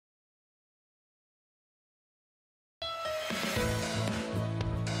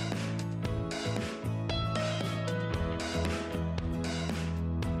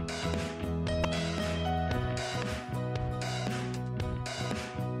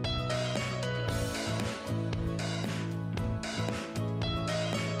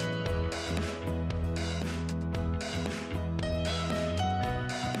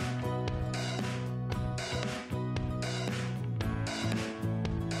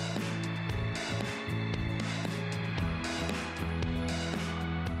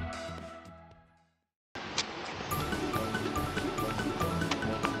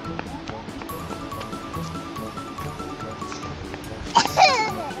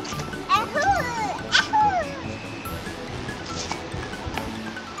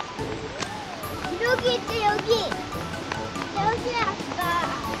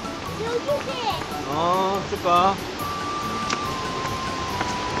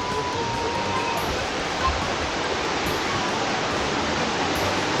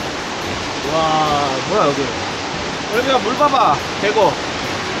뭐야 여기? 올리비아 물 봐봐. 대고.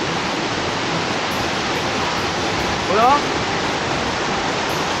 뭐야?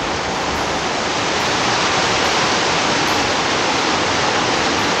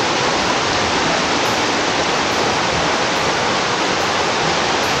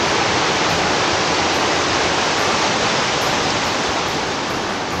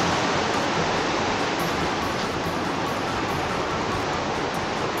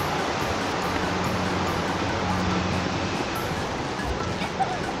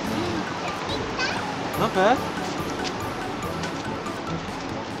 Okay.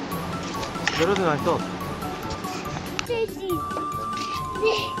 Better than I thought.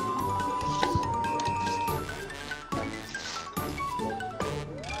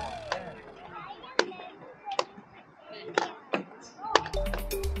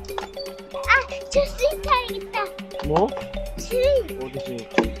 아, 저 스윙 타야겠다. 뭐? 스윙. 어디지?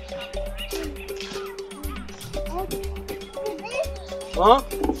 어?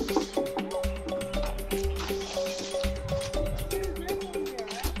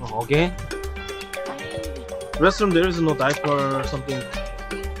 Okay. Restroom, there is no diaper or something.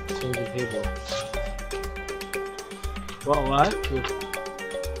 Changing table. What?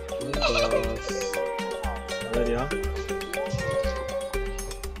 Olivia.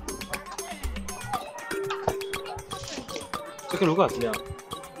 Take a look at yeah.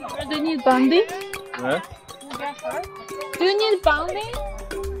 Do you need banding? Where? Do you need banding?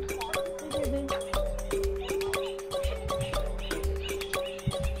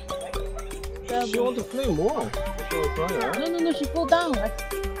 She want to play more. No, she fall down.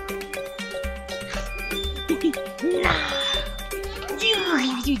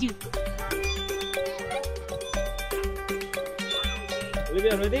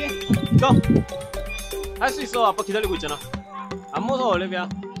 올리비아 ready? Go! 할 수 있어. 아빠 기다리고 있잖아. 안 무서워 올리비아.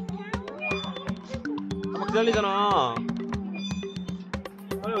 아빠 기다리잖아.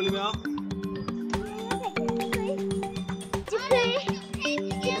 빨리 올리비아.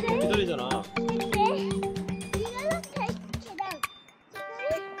 기다리잖아.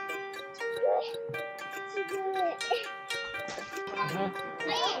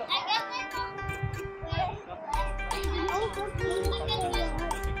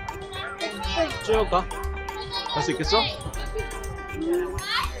 쭉 가. 갈 수 있겠어?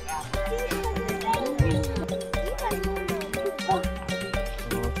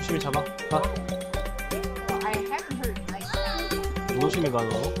 조심히 잡아. 가. 조심히 가 너.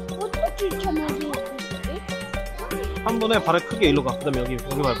 한 번에 발을 크게 일로 가. 그 다음에 여기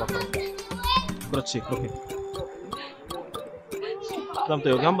밟아. 그렇지 그렇게. 그 다음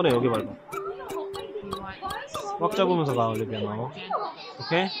또 여기 한 번에 여기 밟아. 꽉 잡으면서 가 올리비아 너.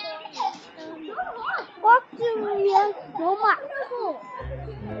 오케이? 꽉 잡으면 너무 아파.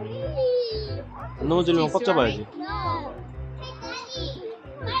 안 넘어지려면 꽉 잡아야지.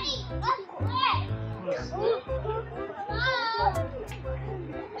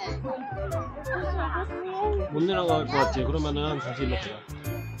 못 내려갈 것 같지? 그러면은 다시 일로 가.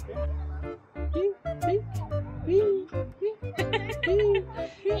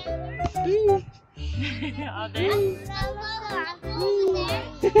 아, 네?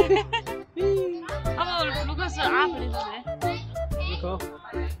 한번 루카스 불리네. 그러니까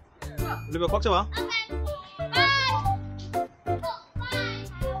올리비아 꽉 잡아.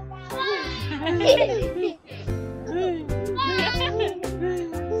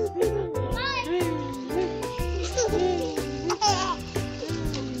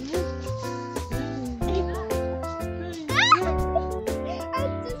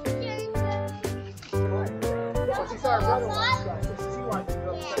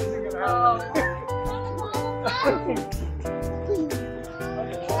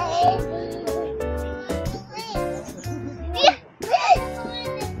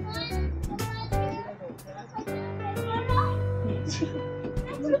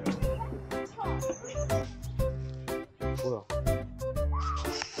 뭐야?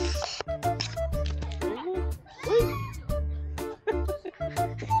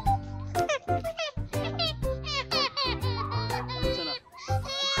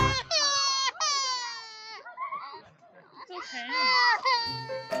 괜찮아.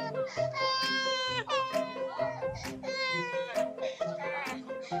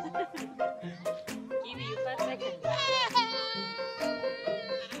 Give you 5 seconds.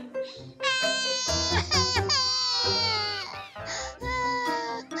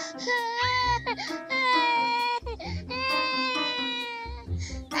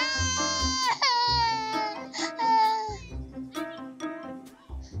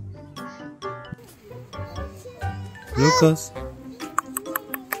 루카스.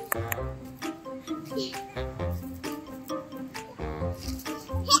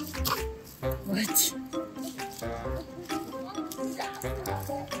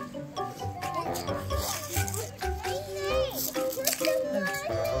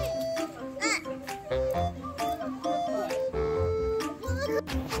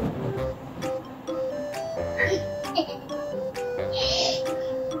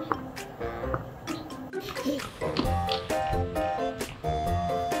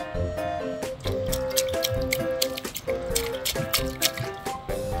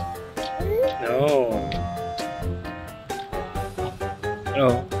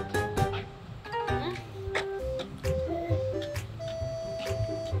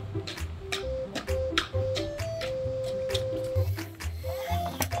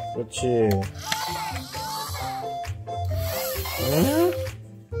 그렇지. 응?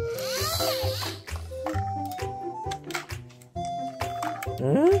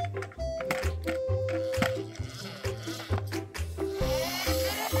 응?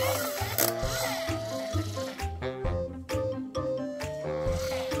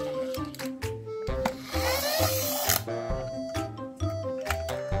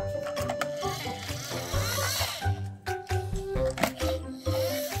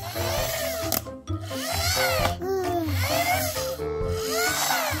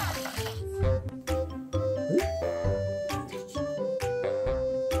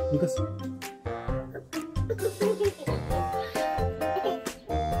 루카스.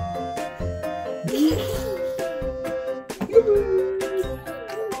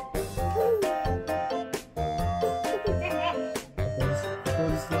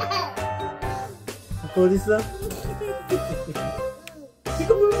 아빠 어딨어?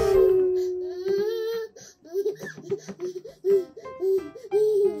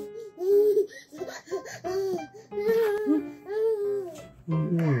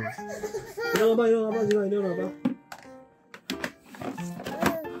 일어나봐, 일어나봐, 지금 일어나봐.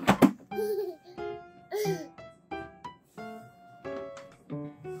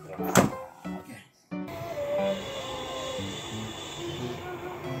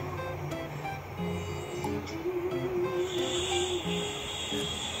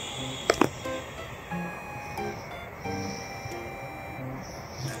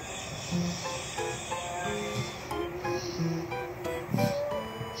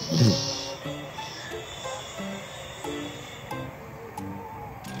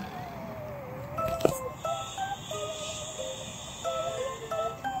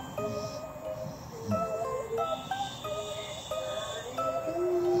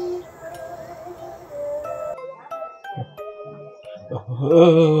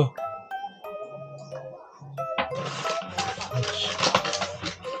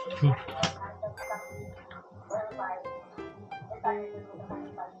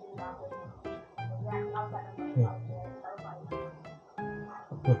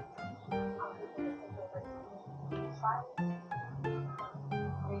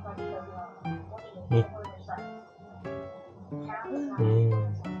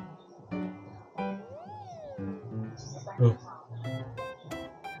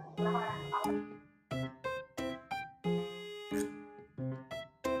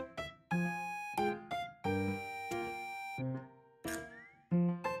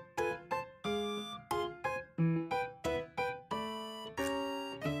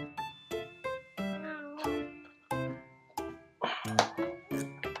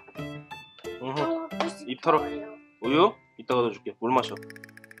 입 털어. 우유? 이따가 더 줄게. 물 마셔.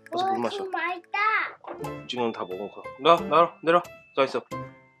 가서 물 마셔. 맛있다. 지금 다 먹은 거. 내려. 가 있어.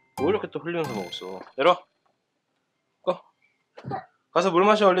 뭐 이렇게 또 흘리면서 먹었어. 내려. 가서 물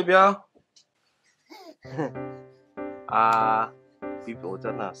마셔, 올리비아. 아, 입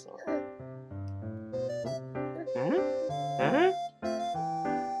어디다 나왔어? 응? 응?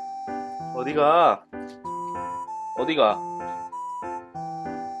 어디가?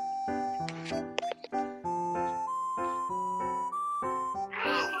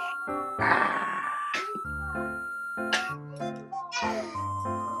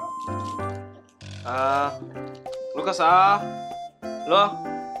 아, 루카스, 일로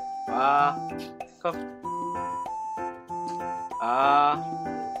와. 컴.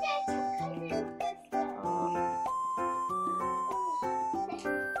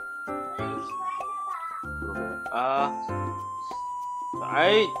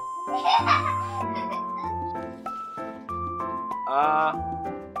 아이.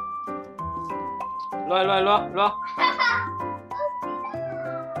 일로 와.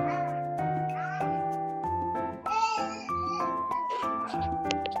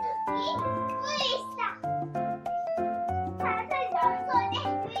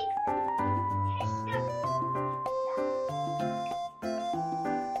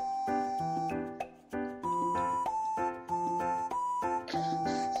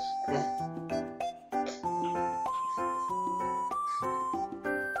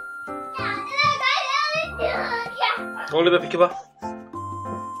 올리비아 비켜봐.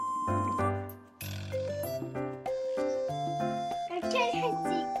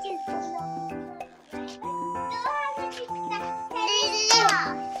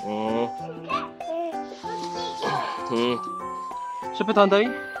 실패도 한다이.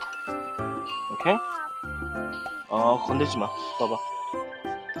 오케이. 건들지 마. 봐봐.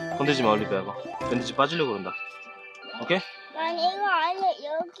 건들지 마, 올리비아가. 밴드지 빠지려고 그런다. 오케이? 난 이거 아니야,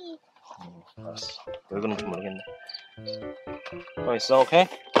 여기. 알았어. 왜 그런지 모르겠네. 가 있어, 오케이?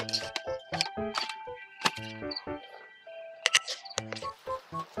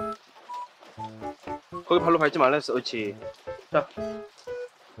 거기 발로 밟지 말라 했어. 그렇지. 자.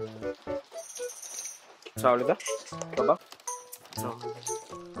 자, 올리다. 봐봐.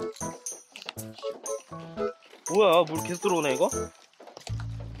 뭐야, 물 계속 들어오네, 이거?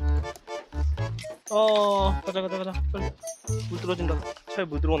 가자. 빨리. 물 들어진다. 차에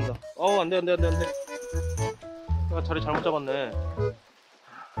물 들어온다. 안 돼. 내가 자리 잘못 잡았네.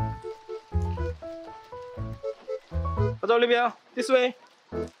 가자, 올리비아. This way.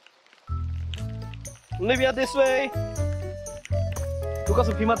 올리비아, this way.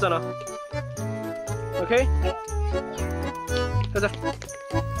 루카스 비 맞잖아. 오케이? 가자.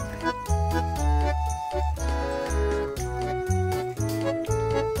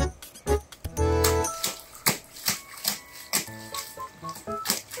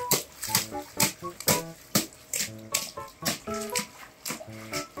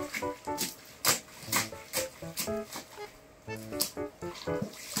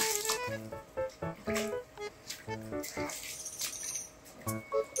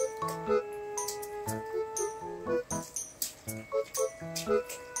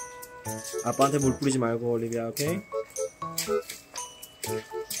 아빠한테 물 뿌리지 말고, 올리비아, 오케이?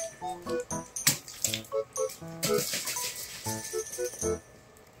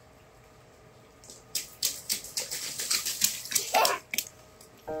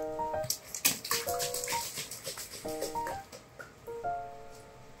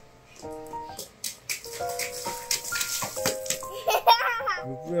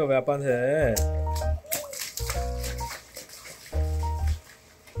 물 뿌려, 왜 아빠한테?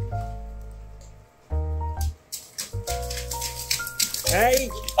 에이!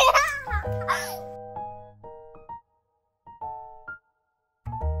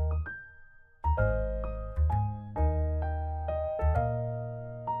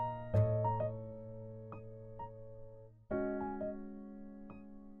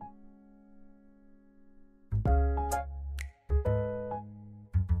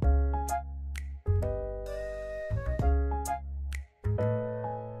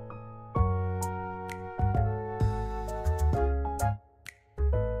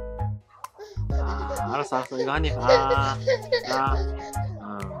 알았어. 이거 한 입.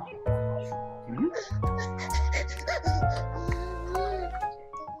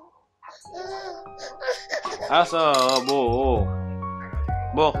 알았어.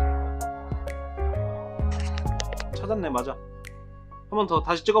 뭐 찾았네. 맞아. 한 번 더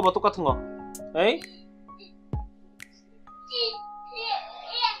다시 찍어봐. 똑같은 거. 에이?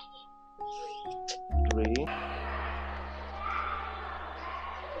 우리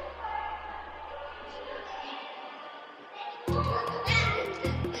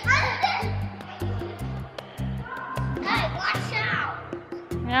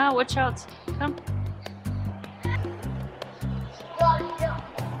Yeah, watch out. Come.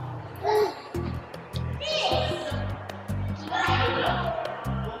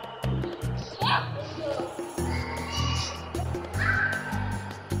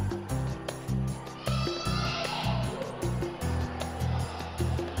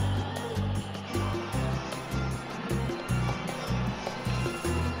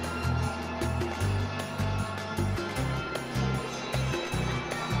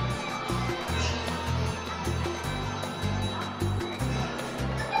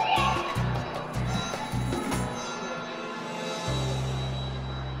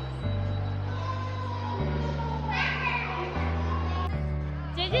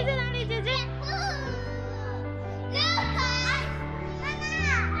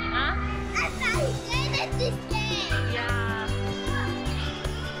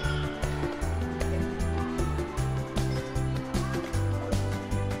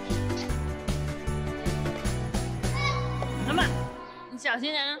 Come on. 你小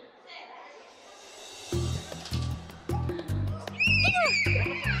心点啊。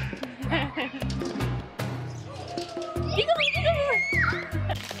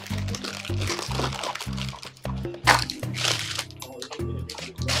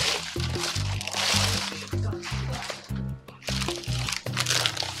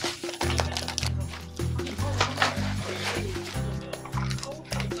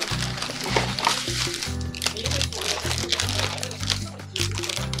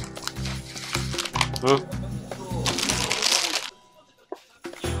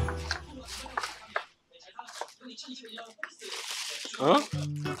응?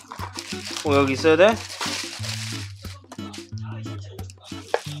 여기 있어야 돼?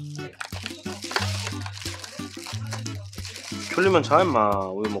 졸리면 자 임마.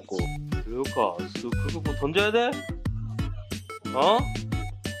 우유 먹고. 루카스 그거 뭐 던져야 돼?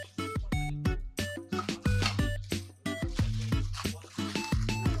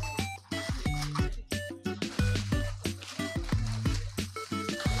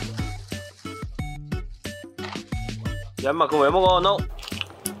 야 엄마 그거 왜 먹어 너?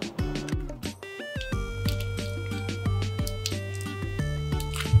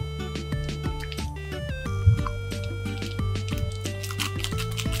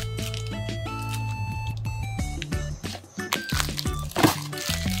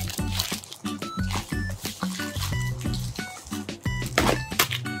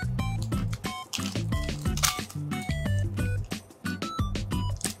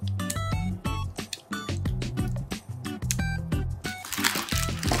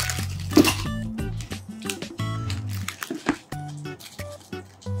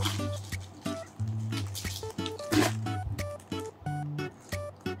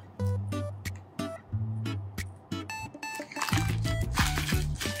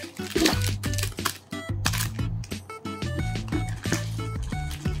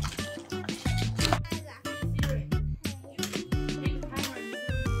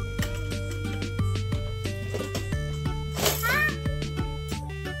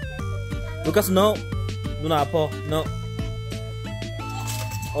 루카스 no. 누나 아파 no.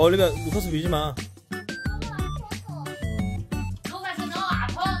 올리비아 루카스 밀지마. 루카스 너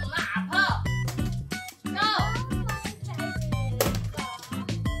아파. 누나 아파. No.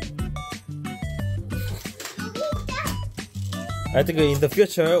 I think in the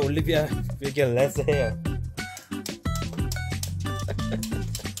future Olivia will get less hair.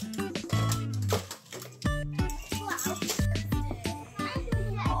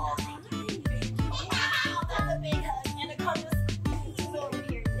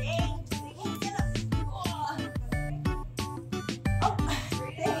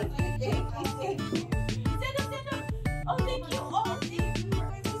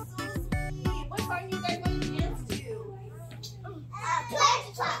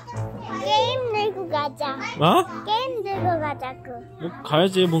 게임 들고 가자. 어? 게임 들고 가자고. 뭐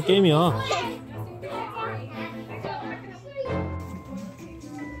가야지 뭔 게임이야.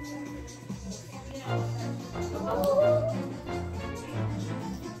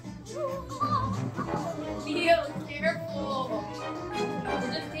 Be careful.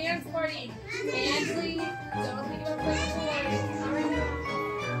 We're just dance party. And please don't think about playing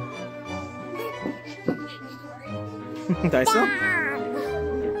다 했어?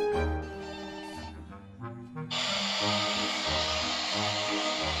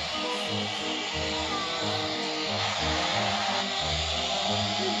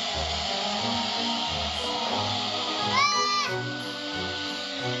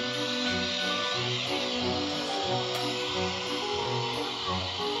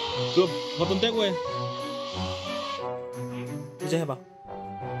 그 버튼 떼고 해. 이제 해봐.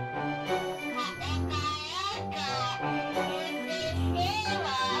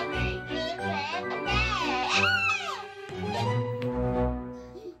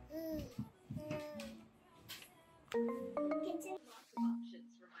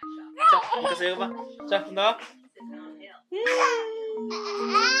 자, 이렇게 해봐. 자, 나.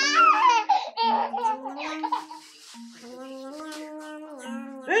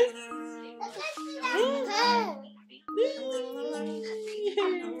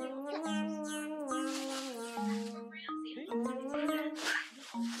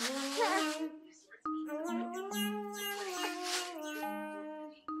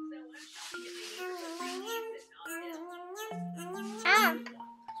 아,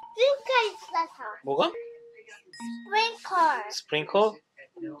 스프링클 있어서. 뭐가? 스프링클. 스프링클?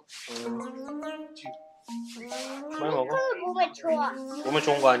 많이 먹어. 스프링클 몸에 좋아. 몸에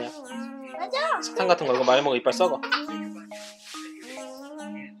좋은 거 아니야. 맞아. 사탕 같은 거 이거 많이 먹어 이빨 썩어.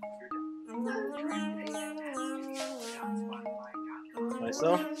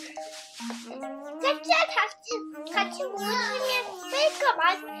 맛있어? 셋째 같이 먹으면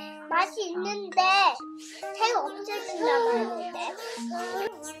스프링클 맛이 있는데 새가 없어진다고 하는데.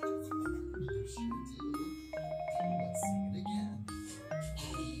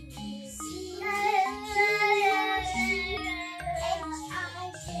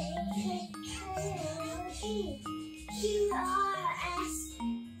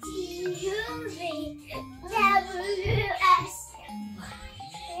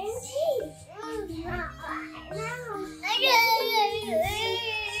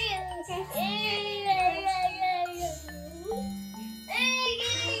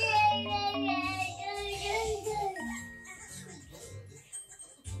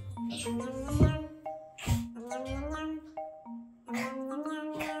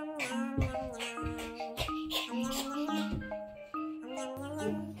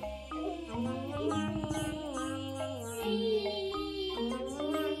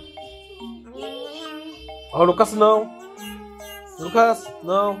 루카스 no. 루카스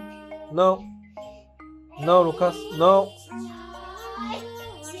no. No. No, 루카스. No.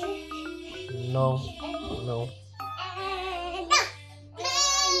 No. No.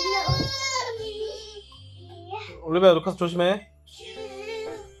 올리비아, 루카스 조심해.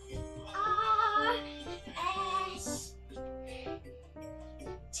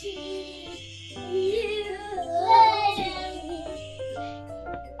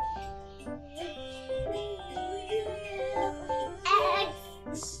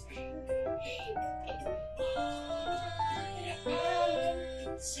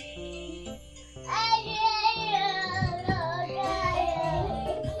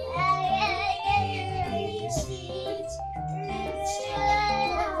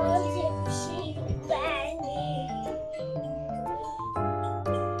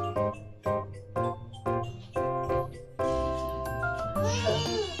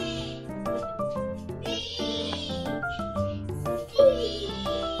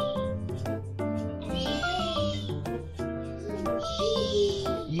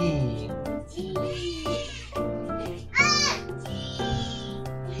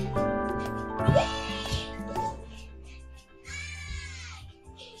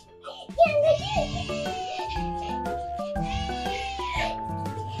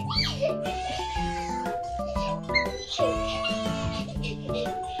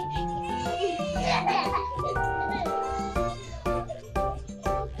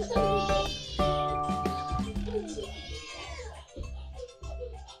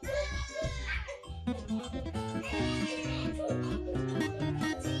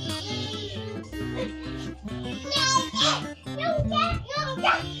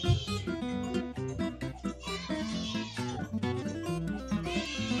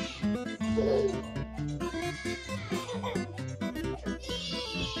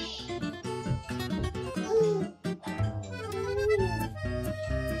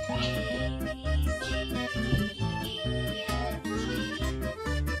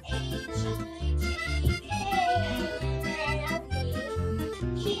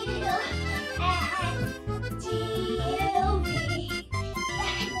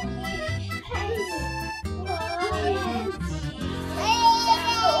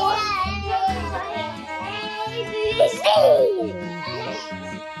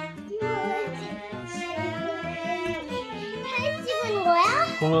 사진 찍는 거야?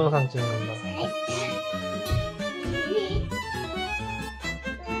 동영상 찍는다.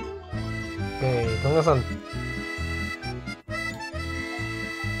 오케이, 동영상.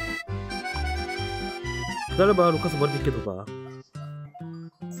 기다려봐, 루카스 머리 빗겨둬봐.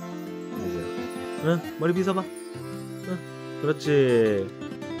 응? 머리 빗어봐. 응? 그렇지.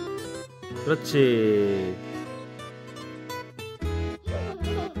 그렇지.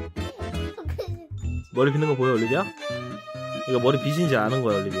 머리 빗는 거 보여, 올리비아? 이거 머리 빗인지 아는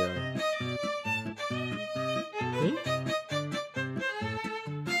거야, 올리비아. 응?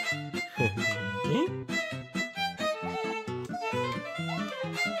 응?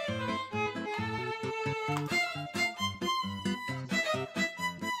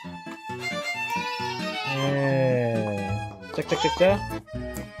 짝짝짝짝.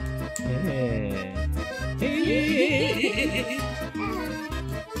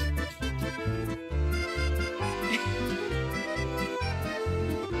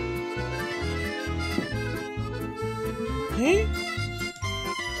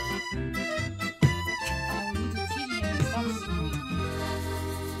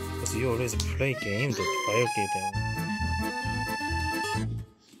 Because you always play games that violate them.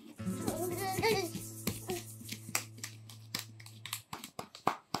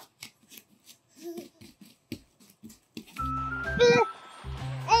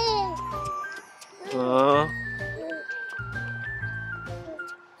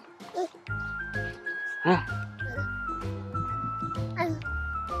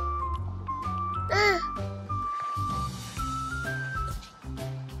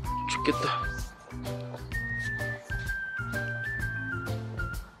 죽겠다.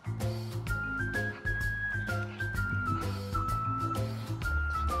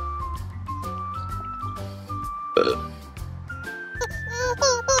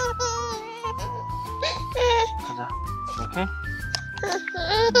 가자. 오케이?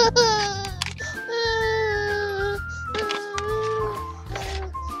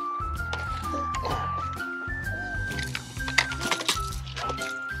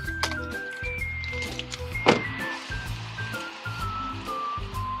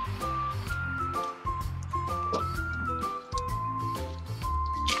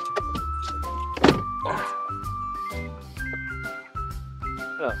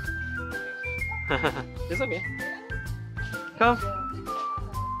 It's okay. Come.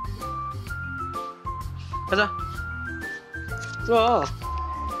 가자. 좋아.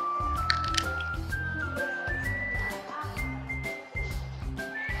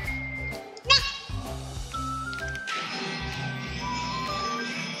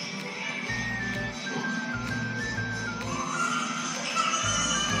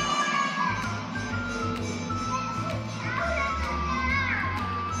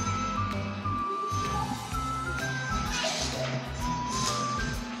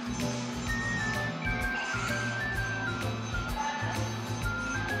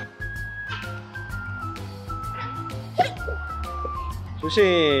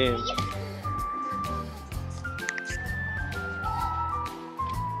 조심.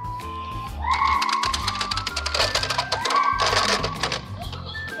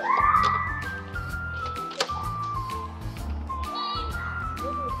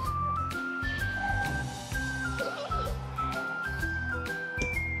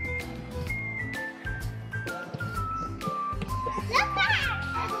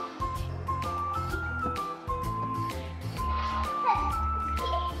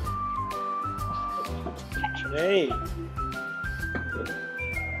 에이,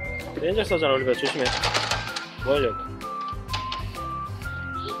 레인저 써잖아. 올리비아 조심해. 뭐 하려고?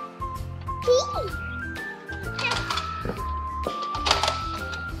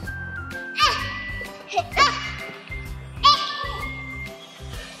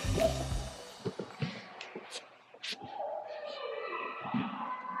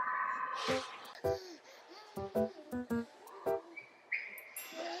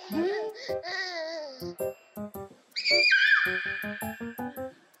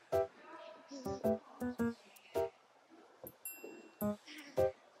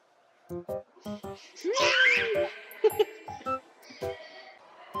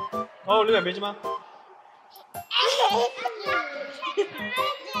 올리비아 밀지 마.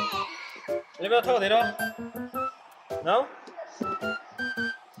 올리비아 타고 내려. Now?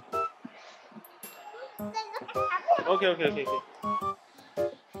 오케이.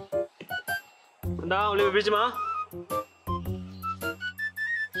 간다. 올리비아 밀지 마.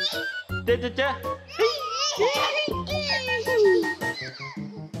 떼떼떼.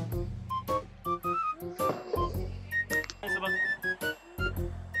 있어봐.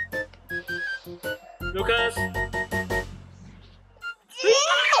 루카스.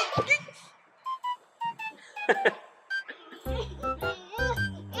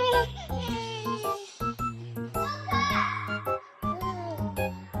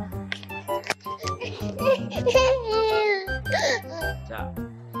 자,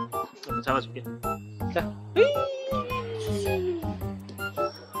 이거 잡아줄게. 자.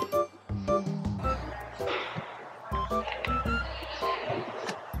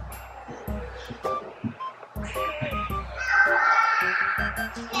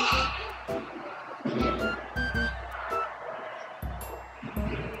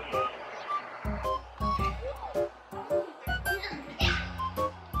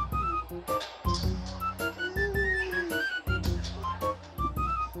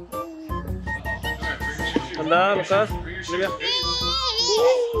 간다. 루카스. 올리비아.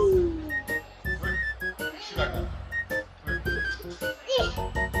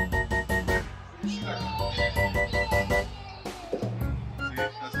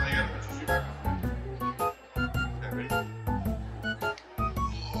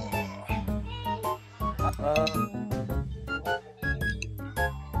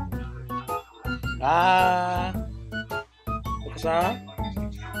 루카스.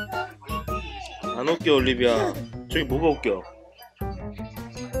 안 웃겨. 올리비아. 저기 뭐가 웃겨?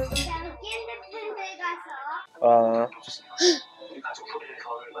 아. 우리 가족들의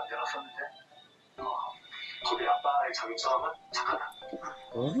겨울을 만들었었는데 거기 아빠의 장점은 착하다.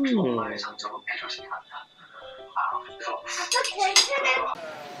 엄마의 장점은 배려심이 많다.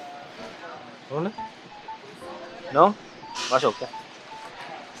 먹을래? No? 맛이 없게.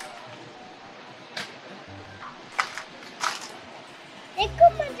 내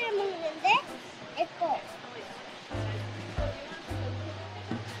것만 잘 먹는데? 내 거.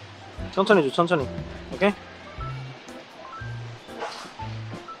 천천히 줘. 천천히. 오케이?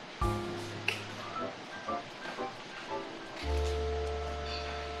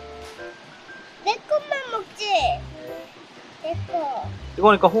 내 것만 먹지. 내 거.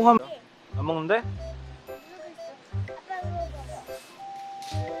 이거니까 호감 안 먹는데? 아빠 먹어봐.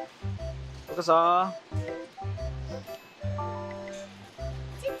 루카스.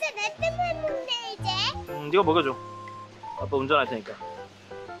 진짜 내 때문에 먹네 이제. 네가 먹여줘. 아빠 운전할 테니까.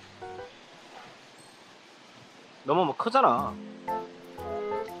 너무 뭐 크잖아.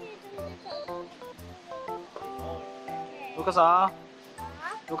 루카스.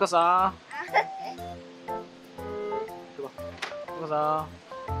 루카스. 가자.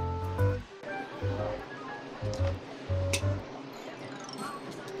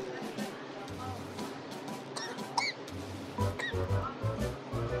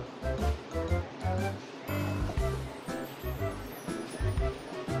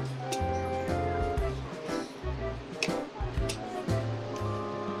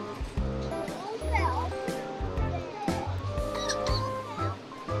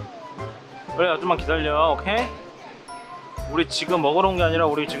 그래, 좀만 기다려. 오케이? 우리 지금 먹으러 온 게 아니라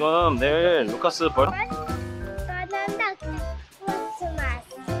우리 지금 내일 루카스 바나나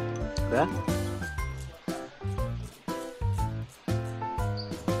크리스마스. 그래?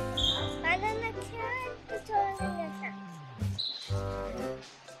 바나나 캐럿처럼 생겼다.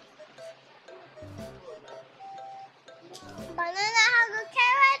 바나나하고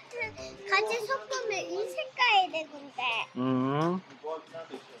캐럿 같이 섞으면 이 색깔이 되는데.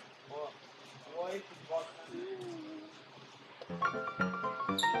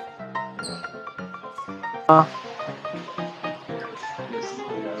 아.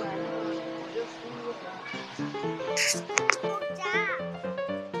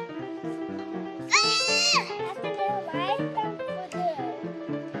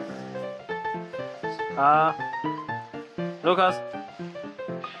 아, 루카스.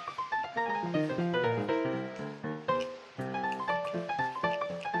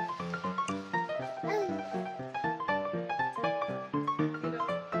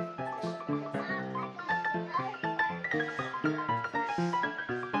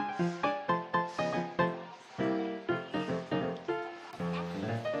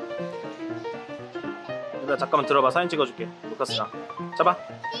 나 잠깐만 들어봐. 사진 찍어줄게. 루카스랑 잡아.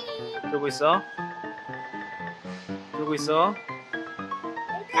 들고 있어. 들고 있어.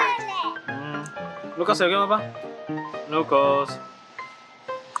 루카스 여기 와봐. 루카스.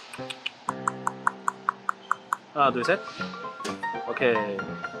 하나 둘 셋. 오케이.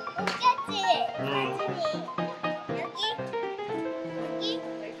 웃겼지? 여기?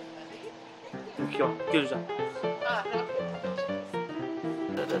 귀여워. 끼워주자.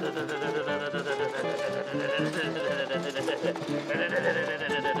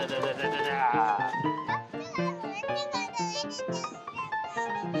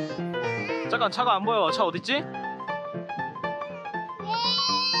 잠깐, 차가 안 보여. 차 어딨지?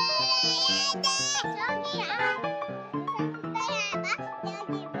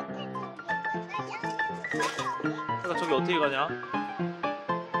 차가 저기 어떻게 가냐?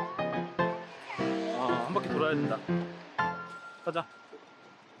 아, 한 바퀴 돌아야 된다. 가자.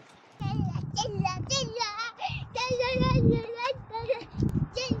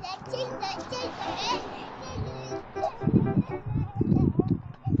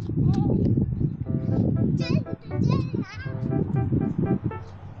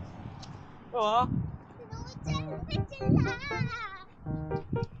 와.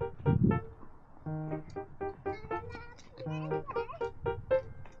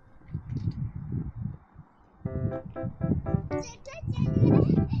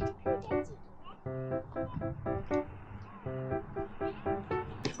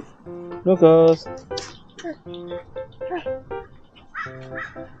 루카스.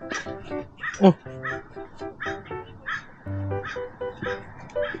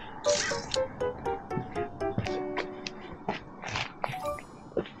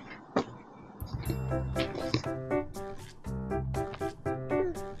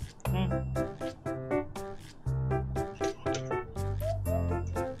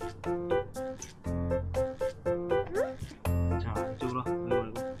 자, 이쪽으로.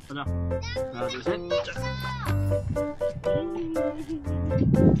 아이고. 가자. 하나, 둘, 셋.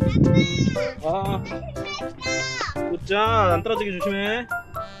 아, 굿자. 안 떨어지게 조심해.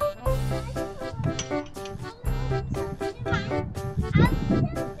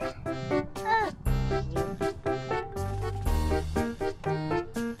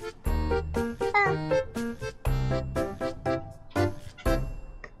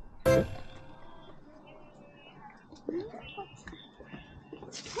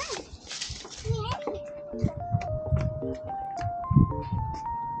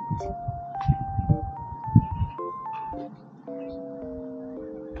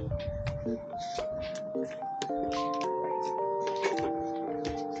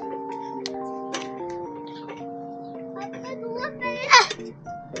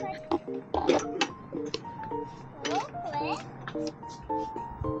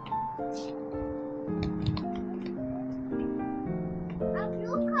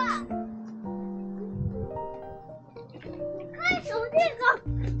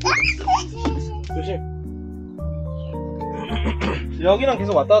 조심. 여기랑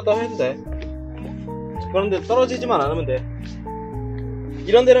계속 왔다 갔다 해도 돼. 그런데 떨어지지만 않으면 돼.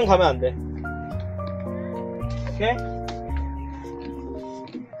 이런 데는 가면 안 돼. 오케이?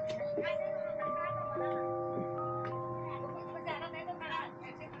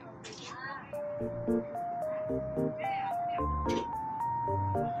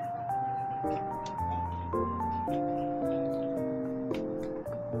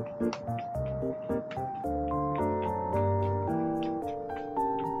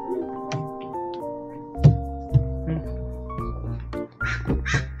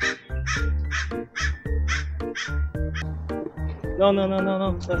 No,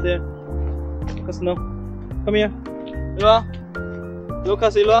 not there. Lucas, no. Come here. 일로 와.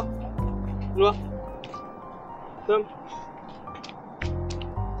 Lucas, 일로 와. 일로 와. Come.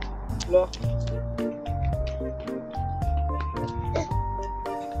 일로 와.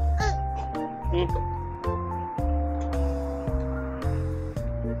 응.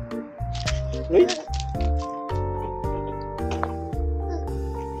 Wait.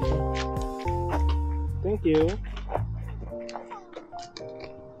 Thank you.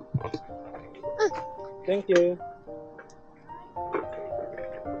 Thank you.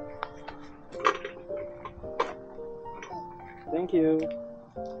 Thank you.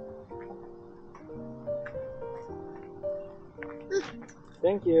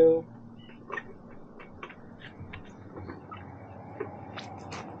 Thank you.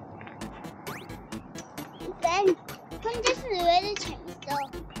 난 혼자서 노래를 재밌어.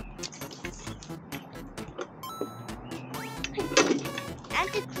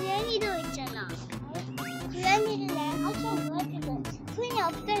 나한테 고양이도 있잖아. 고양이를 내가 항상 놀아주고 고양이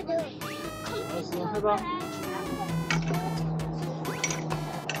없을 때도 알았어, 해봐.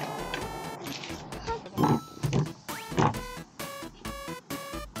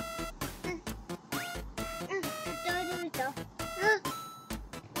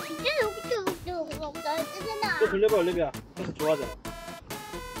 또 돌려봐, 올리비아. 그래서 좋아하잖아.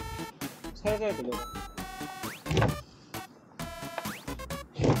 살살 돌려봐.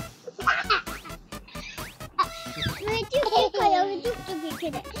 왜 쭉 여기 쭉쭉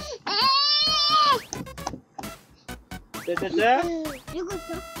이렇게 돼? 떼떼떼? 이거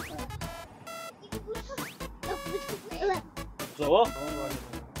있어? 무서워?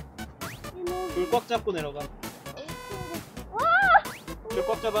 줄 꽉 잡고 내려가. 줄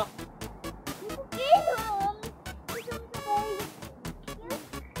꽉 잡아.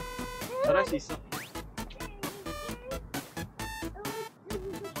 잘할 수 있어.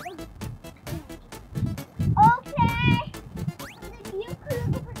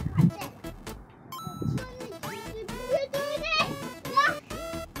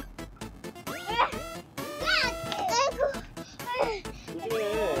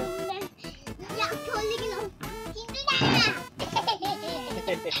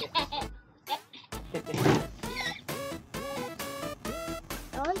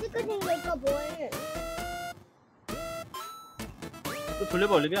 언제까지 생길까 뭘? 또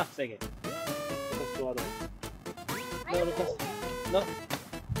돌려봐, 올리비아. 세게. 루카스 좋아하더라. 너 루카스. 너.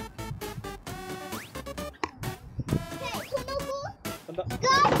 간다.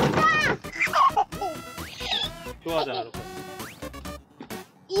 좋아하잖아, 루카스.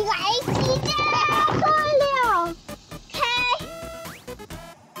 이거 아이스잖아. 걸려.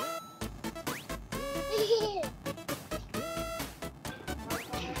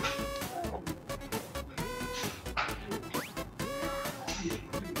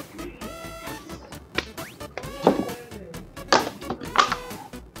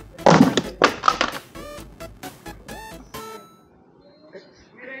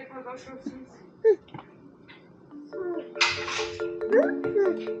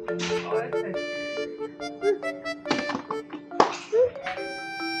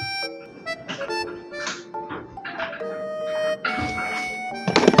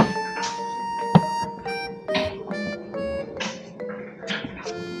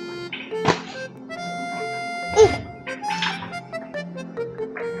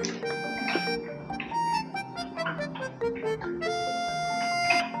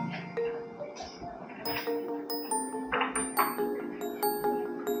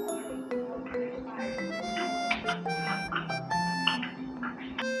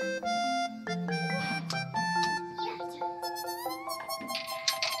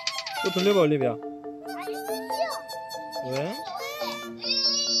 또 돌려봐, 올리비아. 왜?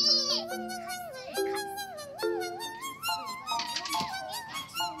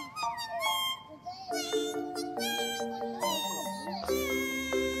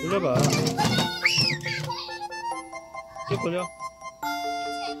 돌려봐. 쭉 돌려.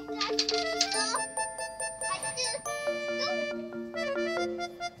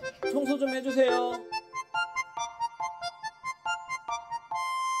 청소 좀 해주세요.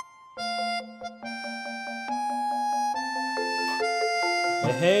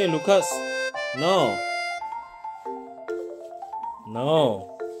 에헤이 루카스. No. No.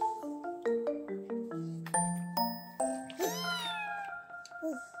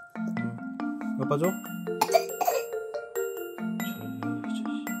 아빠 줘.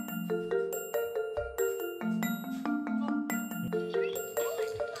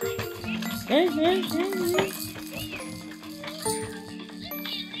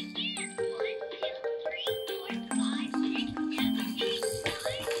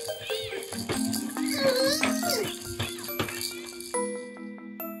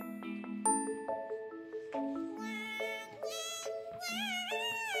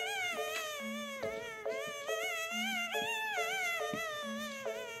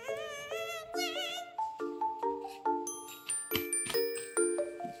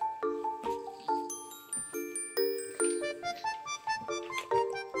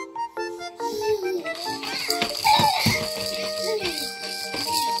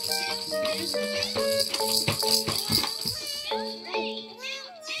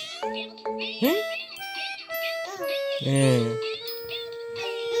 응?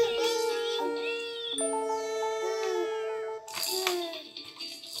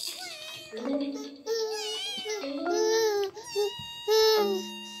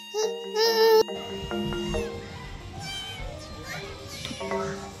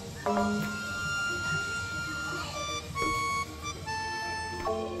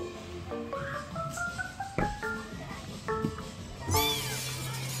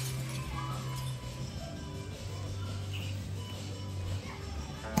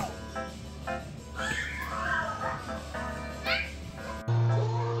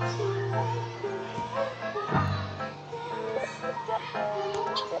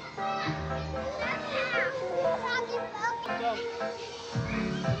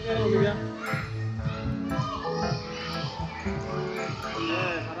 올리비아. 네,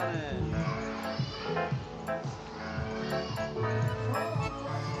 잘하네.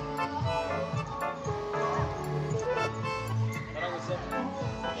 잘하고 있어.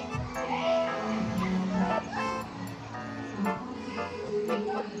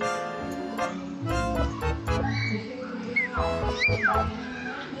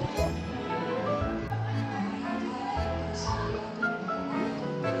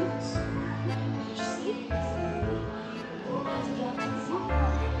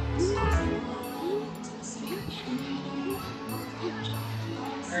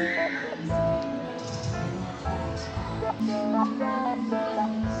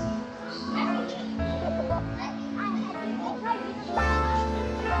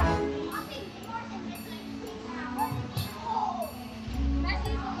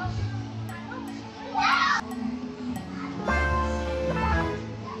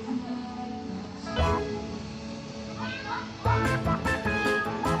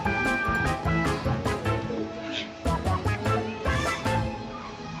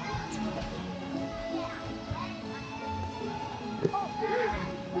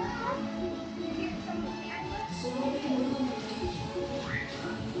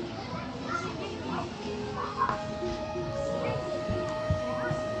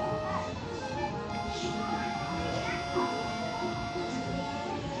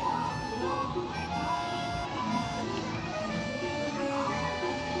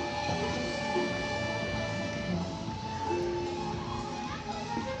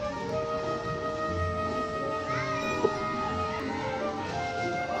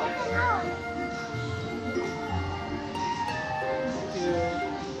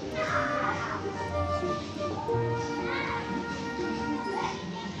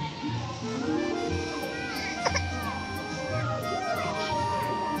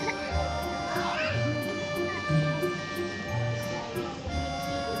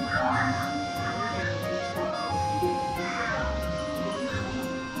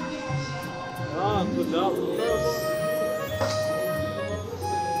 Good job.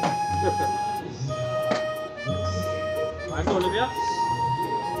 Nice, Olivia.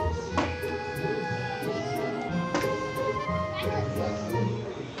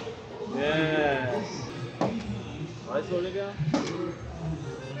 Yes. Nice, Olivia.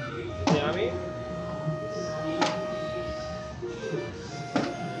 Yummy.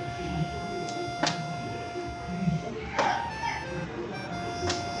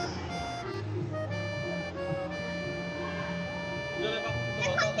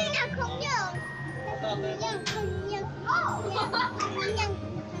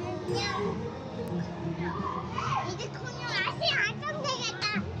 이제 공룡 아시 안정 되겠다.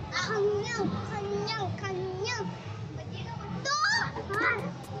 공룡. 또?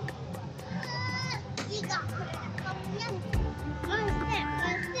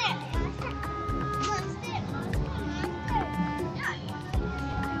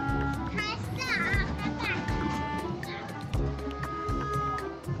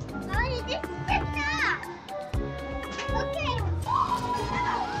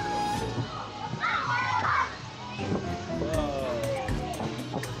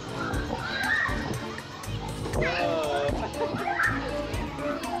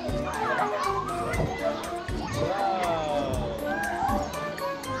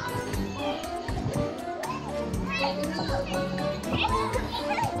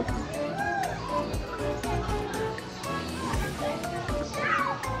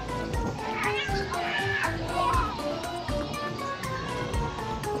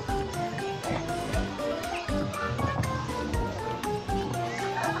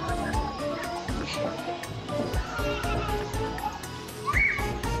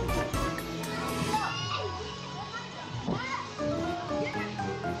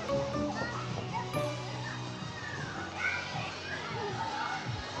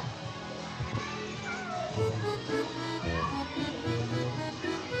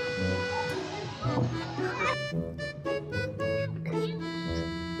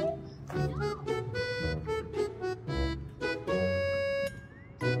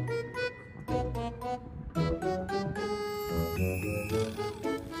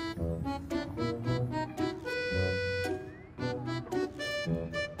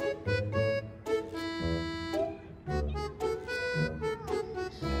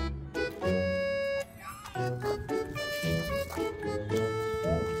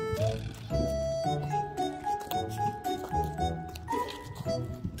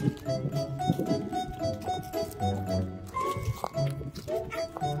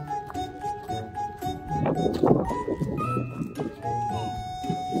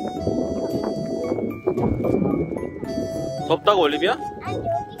 덥다고 올리비아? 아니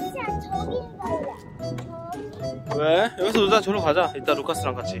여기 있어. 저기 가야. 저기. 왜? 여기서 놀다 저로 가자. 이따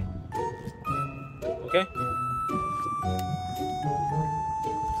루카스랑 같이. 오케이?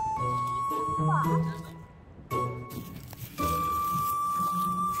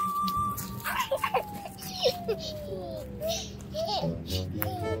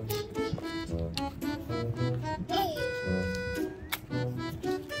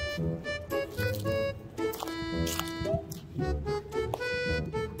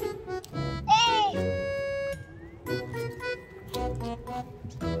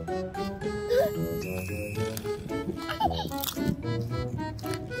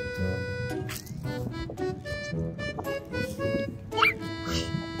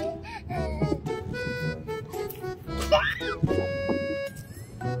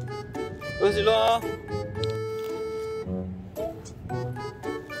 여기서 일로 와.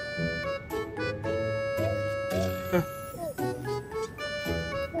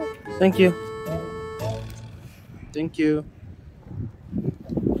 땡큐. 땡큐.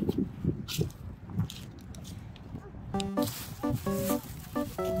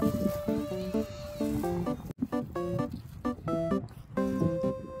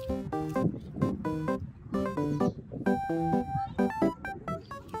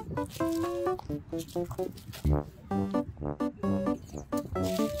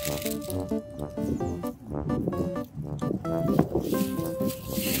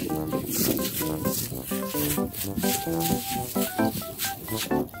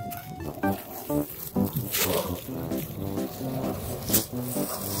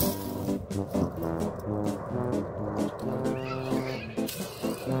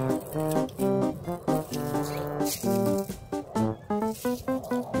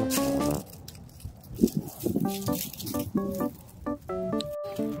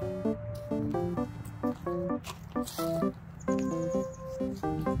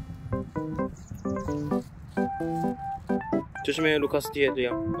 조심해. 루카스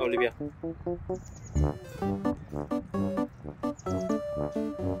뒤에도요. 올리비아.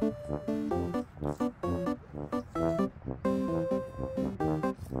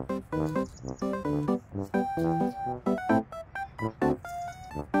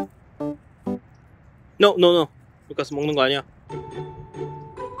 No. 루카스 먹는 거 아니야.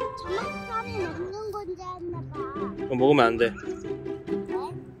 저만큼이 먹는 건지 않나 봐. 먹으면 안 돼. 왜?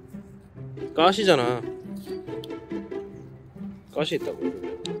 가시잖아. 가시 있다고.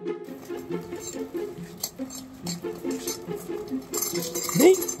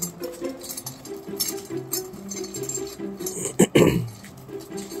 네?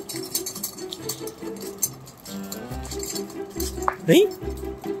 네?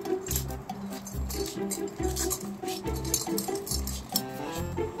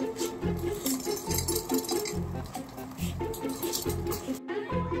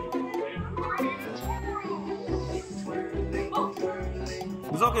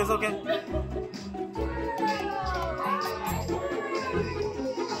 무섭게.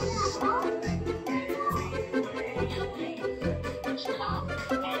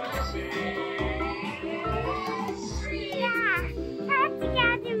 사라지게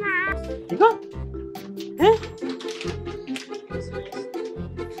하지 마. 이거? 에?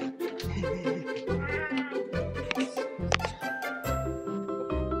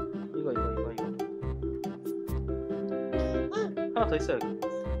 이거. 하나 더 있어 여기.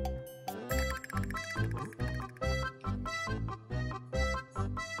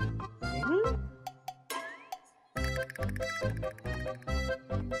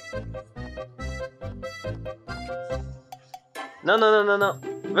 No.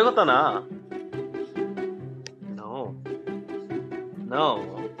 왜 갖다 놔? No.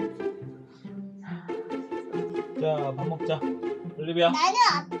 자, 밥 먹자. 올리비아.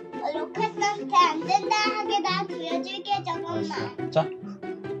 나는 로켓한테 안 된다 하게 나 보여줄게 저것만. 알았어. 자,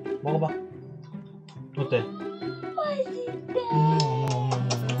 먹어봐. 어때?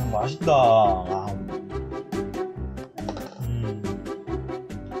 맛있다. 맛있다. 와.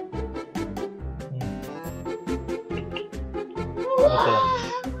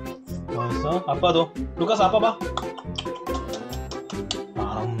 어때? 맛있어? 아빠도. 루카스 아빠 봐.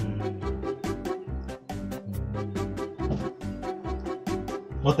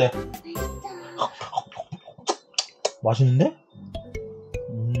 어때? 맛있는데?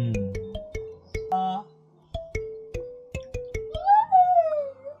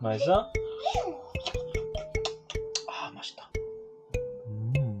 맛있어? 아, 맛있다.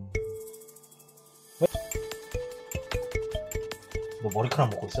 너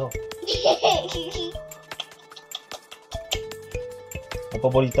머리카락 먹고 있어? 아빠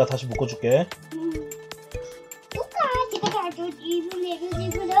머리 이따 다시 묶어줄게. 누가 집에 가서 입을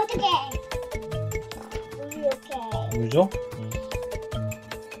내려주면 어떡해? 이렇게. 물 줘?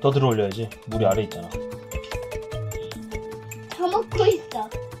 더 들어 올려야지. 물이 아래 있잖아. 다 먹고 있어.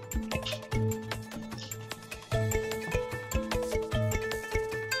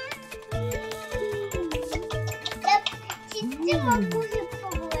 나 진짜 먹고 싶어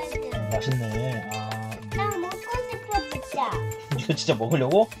보여줘. 맛있네. 나 먹고 싶어 진짜. 이거 진짜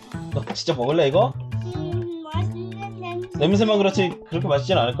먹으려고? 너 진짜 먹을래 이거? 맛있는 냄새. 냄새만 그렇지 그렇게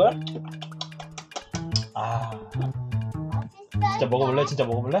맛있진 않을걸? 아, 맛있어. 진짜 먹어볼래? 진짜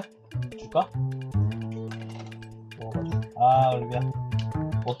먹어볼래? 줄까? 먹어봐. 아, 올리비아.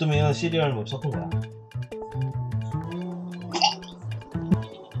 어쩌면 시리얼 못 섞은 거야.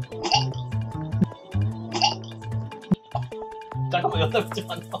 잠깐만, 여기다 붙지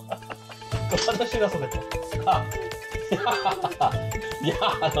마. 너 화장실 가서 뱉어.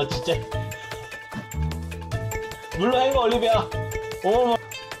 야, 너 진짜. 물로 헹궈, 올리비아. 어머.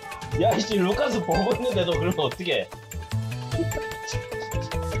 야, 이씨, 루카스 보고 있는데 너 그러면 어떡해.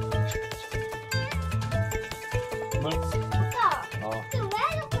 물.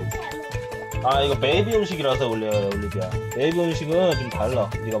 아, 이거 베이비 음식이라서 올려요, 올리비아. 베이비 음식은 좀 달라.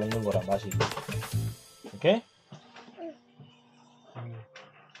 네가 먹는 거랑 맛이. 오케이?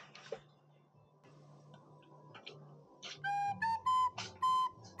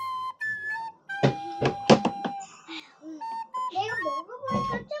 내가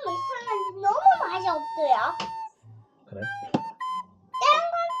먹어보니까 좀 이상한데 너무 맛이 없어요. 그래. 땡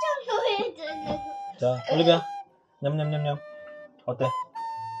감정 보여주는. 자, 올리비아. 냠냠냠냠. 어때?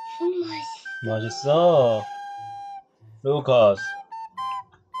 맛있어. 맛있어. 루카스.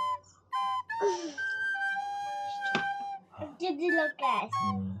 Did you look at?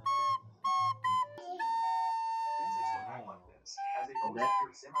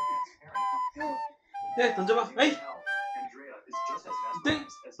 네, 던져봐. 에이. 땡.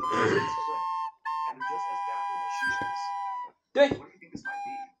 네.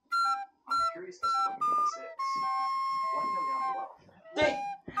 네.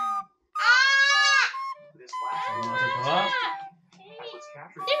 좋아.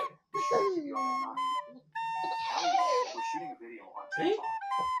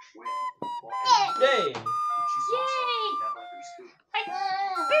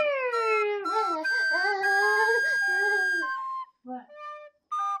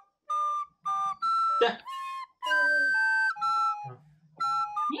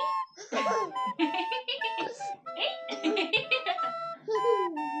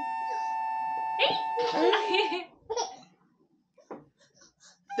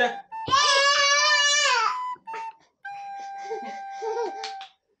 네. 네.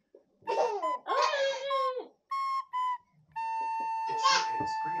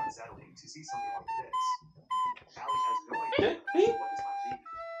 It's pretty unsettling to see something like this. Allie has no idea what this might be.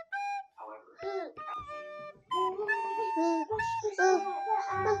 However,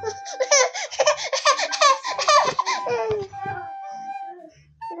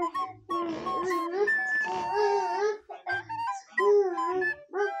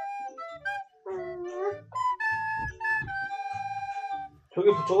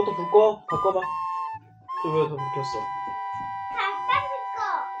 저것도 불 꺼. 바꿔봐. 저 왜 더 불 켰어?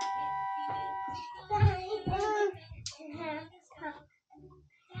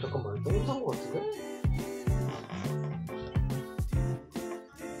 잠깐만, 똥 싼 거 같은데?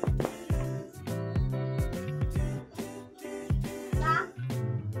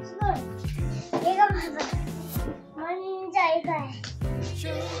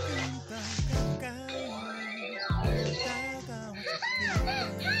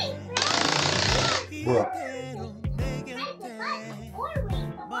 뭐야?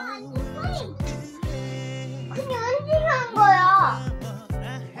 그냥 움직이는 거야.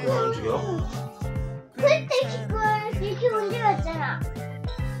 왜 움직여? 그때 그걸 이렇게 움직였잖아.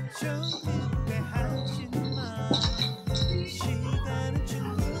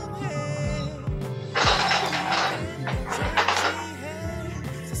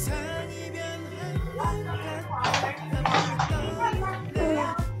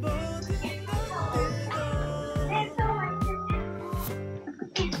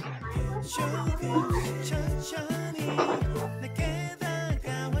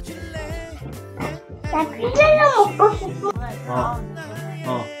 나 피자도 먹고 싶어.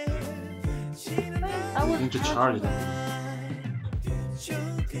 진짜 잘이다.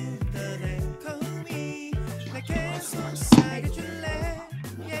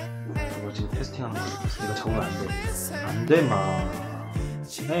 이거 지금 테스팅하는 거야. 이거 잡으면 안 돼. 안 돼, 마.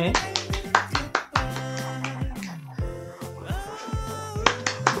 에?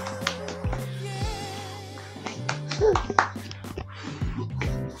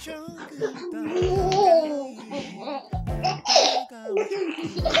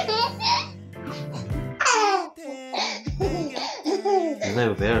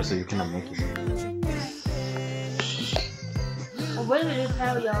 Live there so you cannot make it. Well, when did you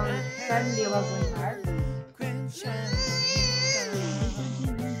tell your friend you were going hard?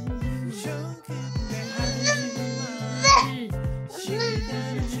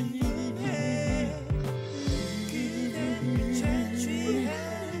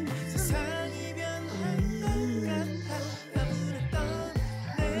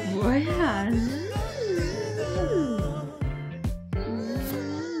 뭐야?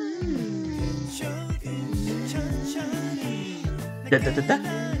 따따따따.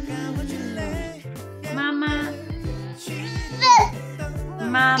 마마.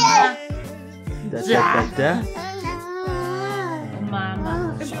 마마. 따따따따.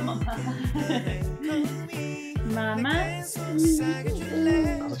 마마. 마마.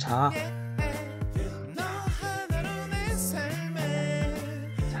 가서 자.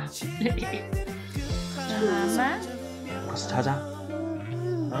 마마. 가서 자자.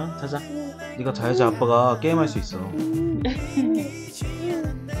 어? 자자. 네가 자야지 아빠가 게임할 수 있어.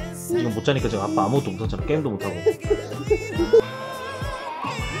 지금 못 자니까 지금 아빠 아무것도 못하잖아. 게임도 못하고.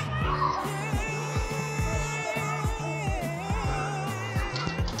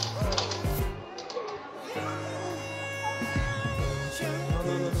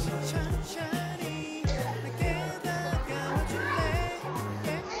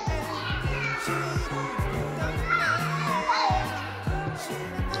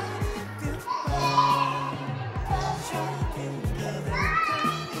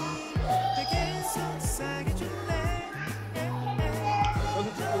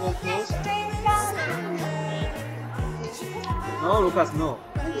 No, Lucas, no.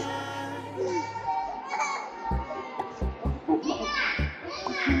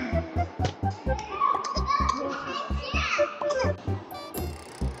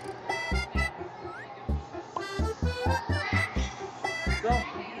 Go.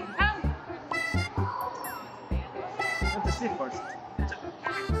 Have to sleep first.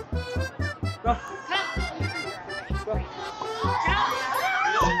 Go. Go.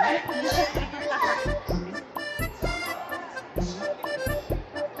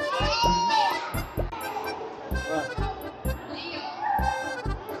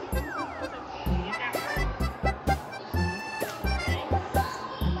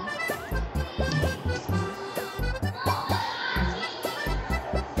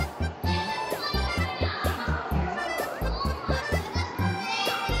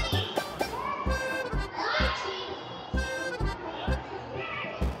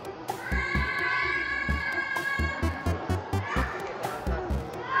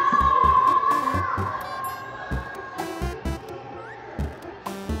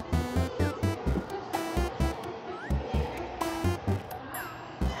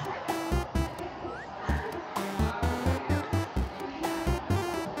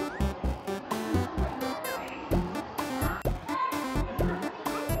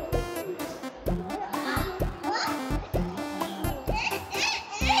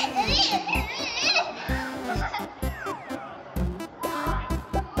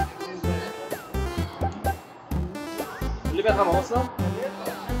 올리비아 다 먹었어?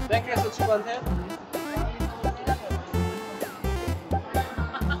 땡큐했어 친구한테?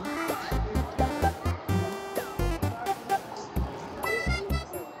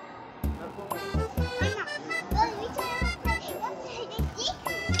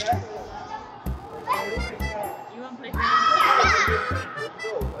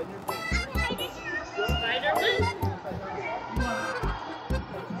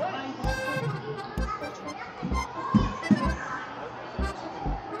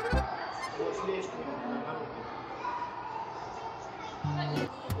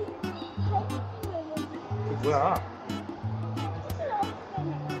 뭐야?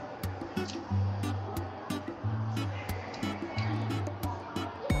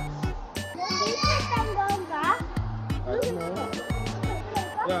 어떤 건가?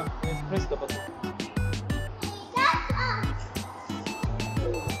 야, 프레스 더 버튼.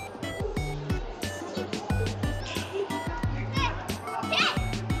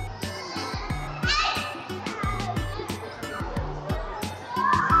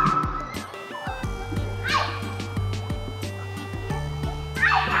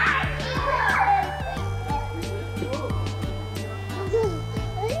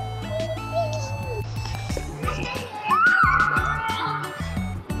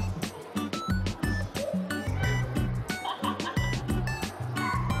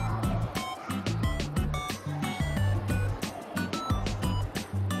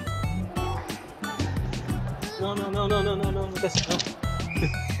 No. 됐어.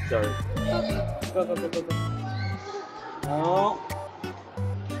 Sorry. Go. No.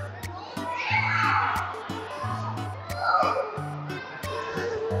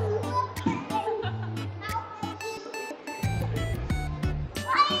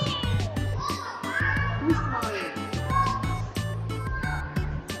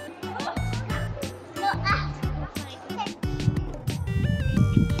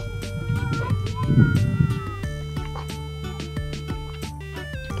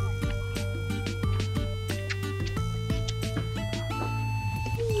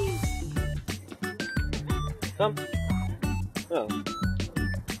 Come. Oh.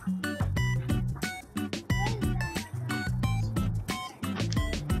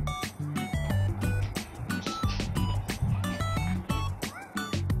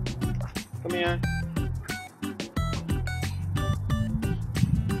 Come here.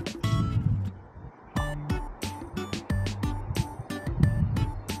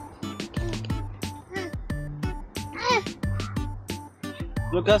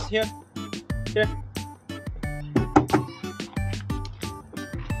 Lucas, here. Here.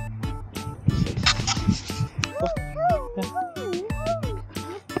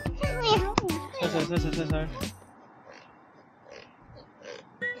 살살.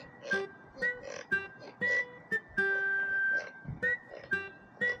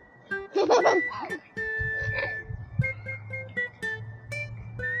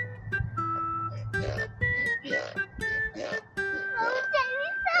 너무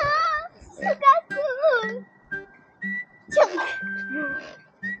재밌어. 수가군.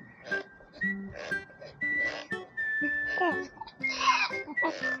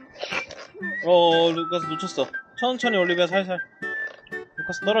 루카스 놓쳤어. 천천히 올리비아 살살.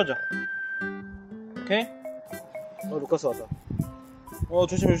 루카스 떨어져. 오케이? 루카스 왔다.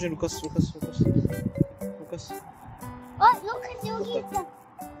 조심해 루카스. 루카스 여기 있어.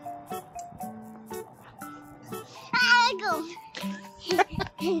 아이고.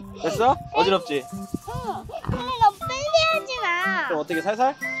 됐어? 어지럽지? 응. 근데 너 빨리 하지 마. 그럼 어떻게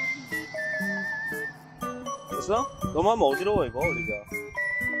살살? 됐어? 너무 하면 어지러워 이거 올리비아.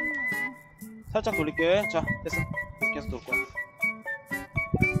 살짝 돌릴게. 자, 됐어. 계속 돌 거야.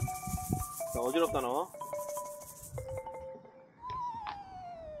 자, 어지럽다 너.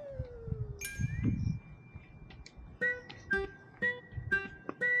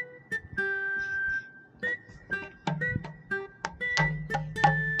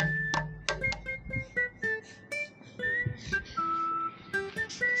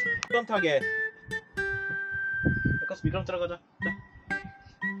 미끄럼 타게. 루카스 미끄럼 들어가자. 자,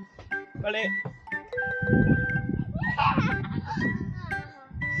 빨리.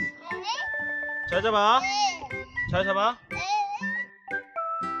 잘 잡아. 잘 잡아.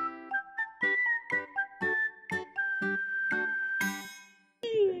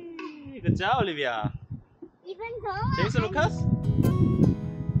 그쵸, 올리비아? 이번 더. 재밌어, 루카스?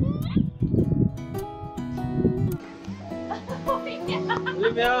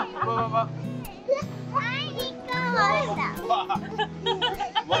 올리비아, 봐봐.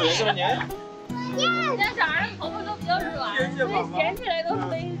 뭐, 왜 그러냐? 今天早上头发都比较软，所以捡起来都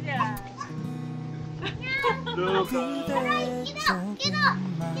飞起来。 루카스.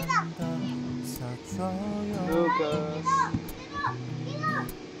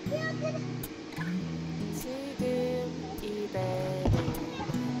 지금 이대로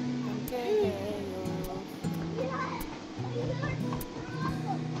함께해요.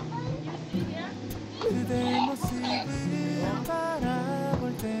 그대 모습을 바라볼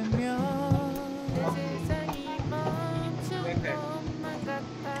때면 세상이 멈춘 것만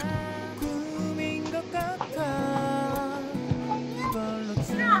같아. 꿈인 것 같아. 이걸로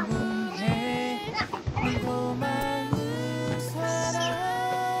충분해. 내 고마운 사랑.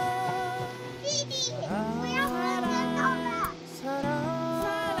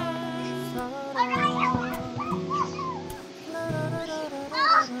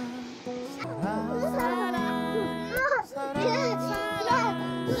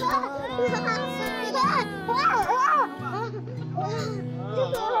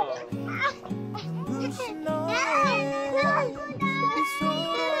 눈부신 너의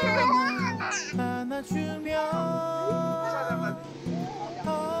미소를 안아주며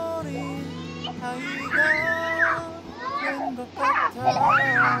어린 아이가 된 것 같아.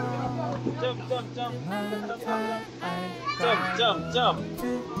 점점점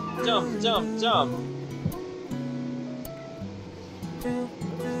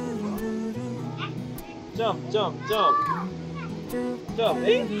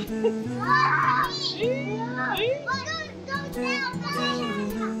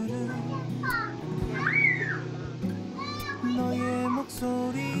너의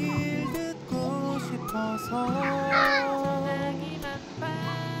목소리를 듣고 싶어서 자기만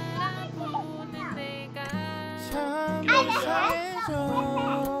바라보는 내가 참 이상해져.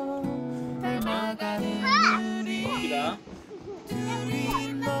 닮아가는 우리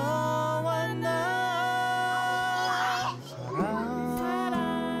둘이 너와 나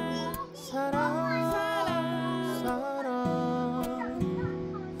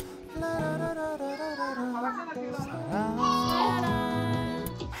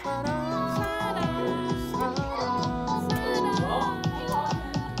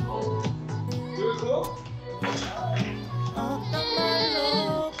어떤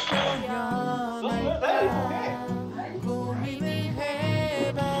말로 표현할까 고민을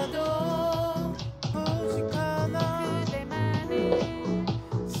해봐도 오직 하나 그대만을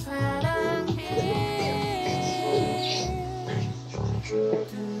사랑해.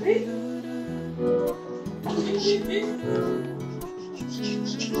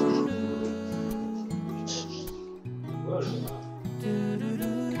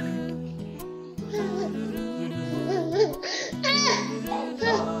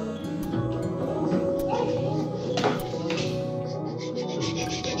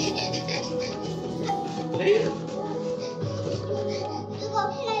 이거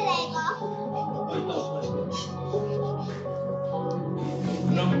필래 이거?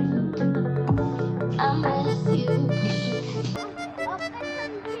 I miss you.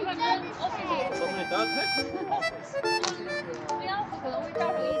 선물이 따뜻해? 这样子可能会造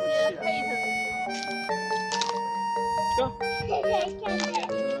成一些配的。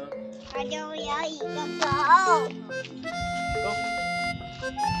 가져요 이거.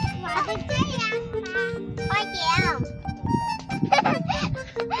 맛있어요. 어디요?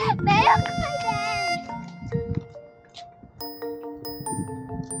 매운 거지.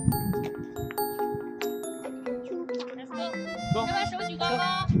要不要手举高高？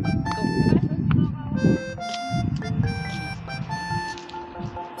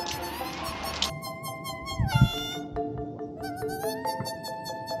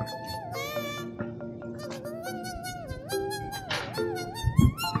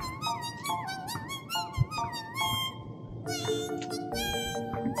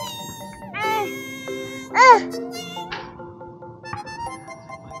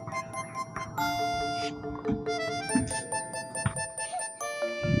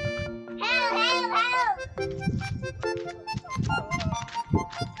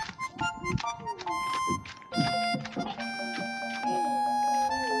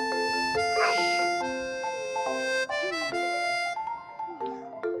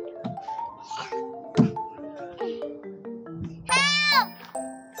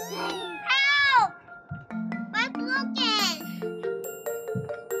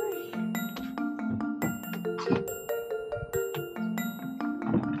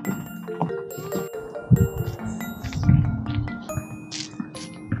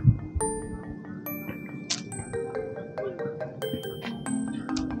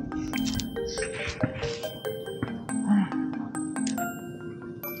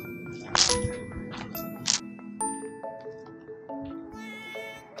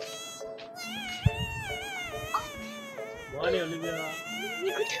 뭐하니 올리비아?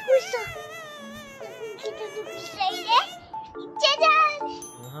 이거 타고 있어. 이거 비싸 이래? 짜잔.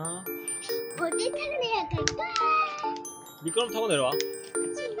 아하. 어디 탈래야 갈까? 미끄럼 타고 내려와.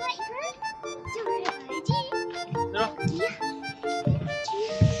 친구야 이거 저기로 가야지. 내려와.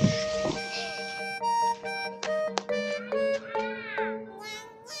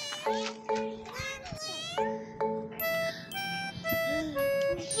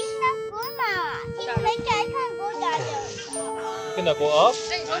 신났구나. 이거 왜 잘 타고 다녀? 끝나고 업.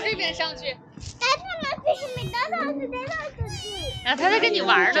 那你从这边上去， 然后他在跟你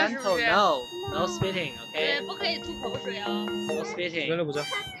玩呢，是不是？ No spitting, 对，不可以吐口水啊。 No spitting. 기다려보자.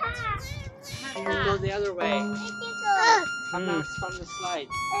 Go the other way. Come down from the slide.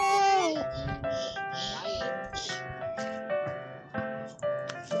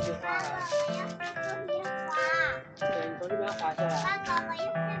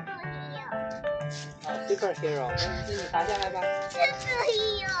 Superhero. 你爬下来吧。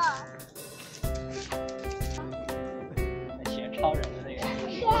学超人的那个。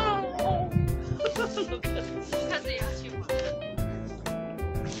看自己要去吗？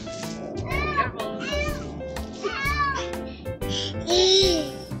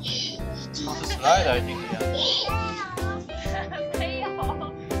 On the slide, I think. Yeah. 没有。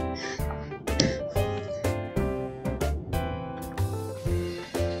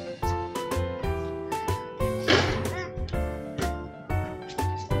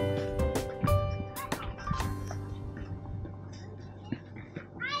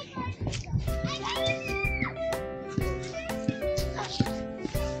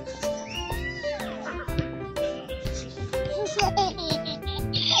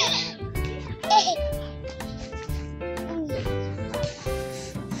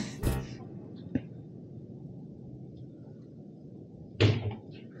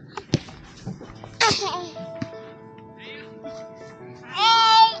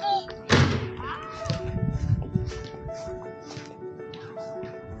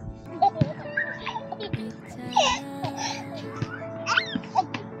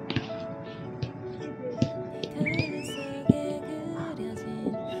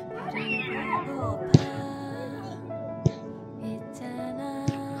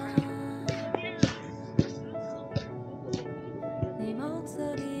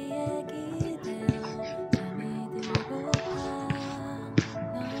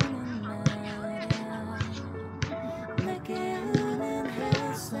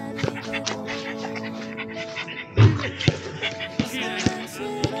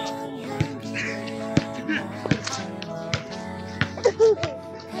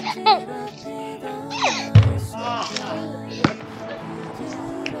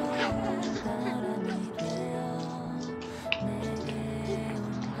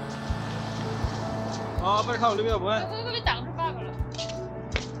 아, 빨리 가, 올리비아 뭐해? 会不会挡住爸爸了？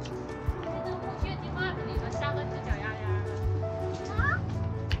我确定袜子里面下个只脚丫丫的。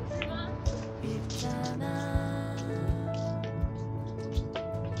是吗？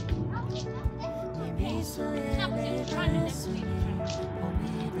 那不行，穿着那裤子。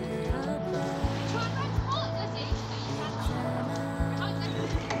穿上之后你就解一起穿上，然后你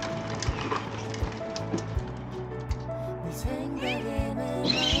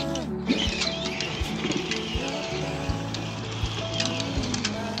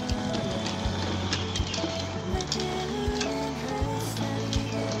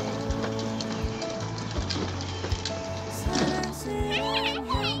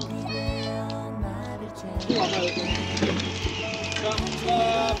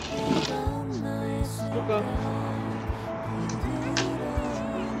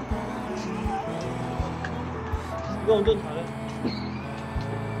이거 운전 잘해.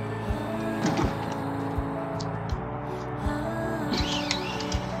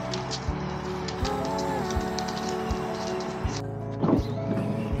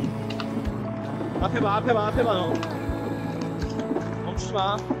 앞에 봐, 앞에 봐, 앞에 봐, 너. 멈추지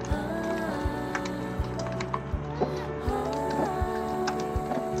마.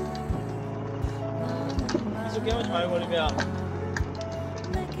 계속 깨우지 말고, 올리비아.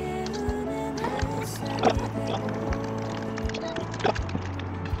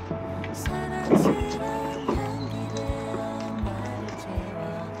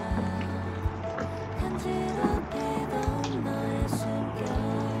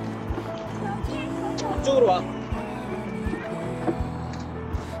 이쪽으로 와.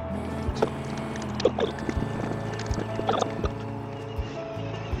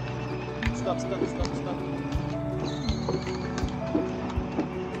 스탑.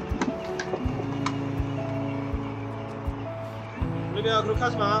 올리비아 그렇게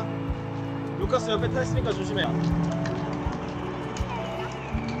하지 마. 루카스 옆에 타 있으니까 조심해.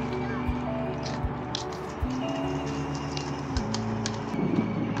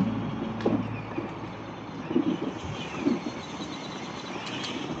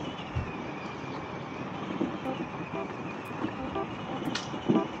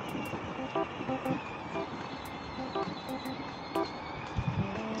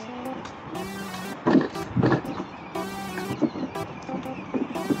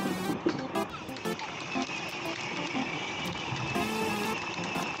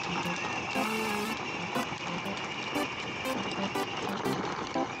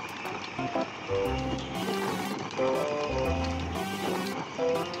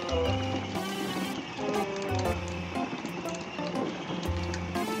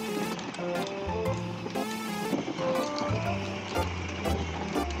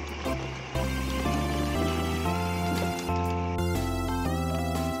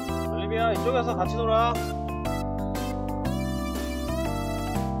 이쪽에 와서 같이 놀아.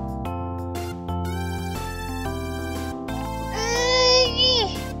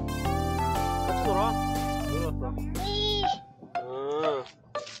 같이 놀아. 여기 왔어.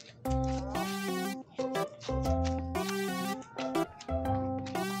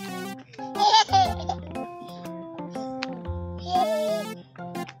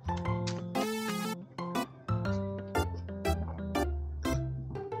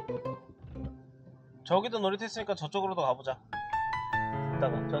 저기도 놀이터 있으니까 저쪽으로도 가보자.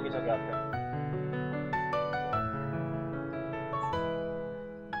 이따가 저기 앞에.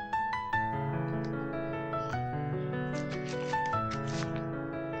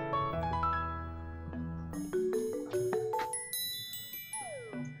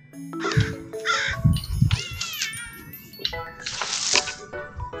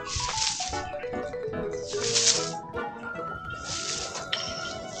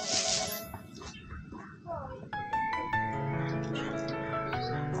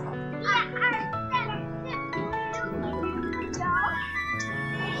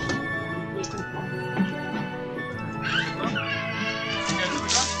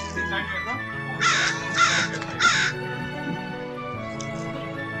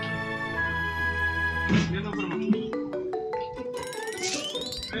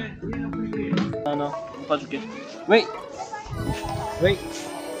 하나 봐줄게. 웨이 웨이.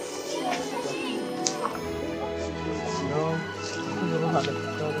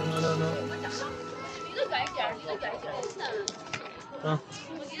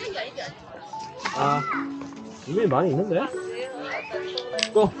 아, 이미 많이 있는데?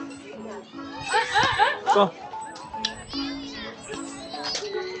 고! 고!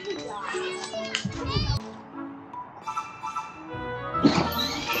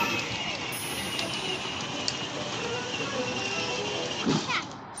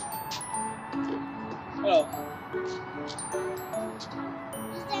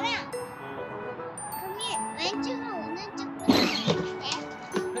 그러면 왼쪽으로 오른쪽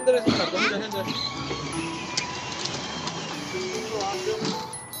핸들에서 갈 겁니다. 핸들.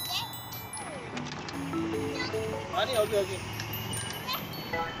 아니 여기.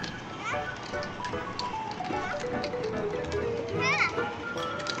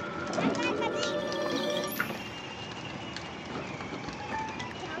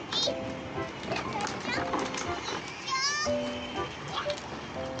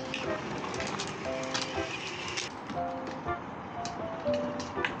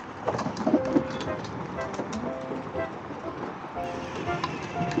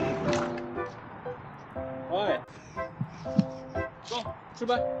 어이. 고!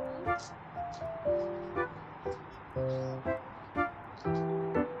 출발!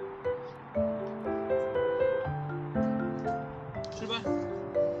 출발!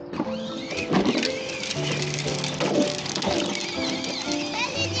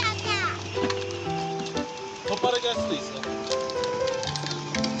 빨리지 않아. 더 빠르게 할 수도 있어.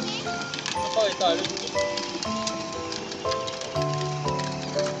 아빠가 이따 알려줄게.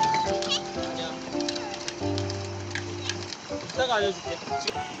 아니야. 이따가 알려줄게.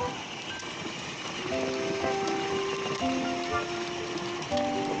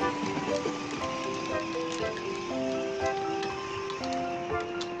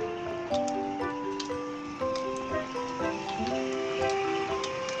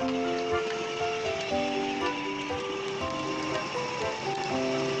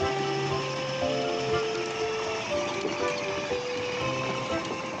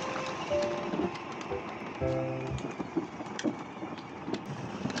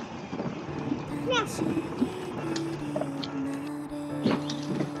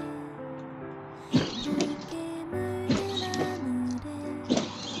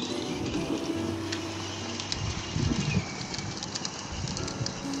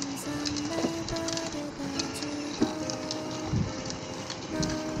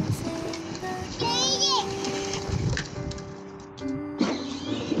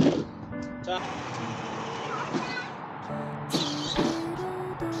 자.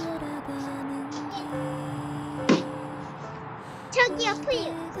 저기요, 풀.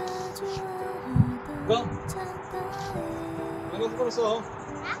 이거? 이거 똑바로 써.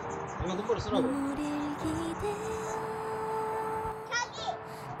 이거 똑바로 쓰라고.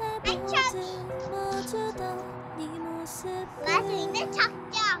 마주 있는 척정.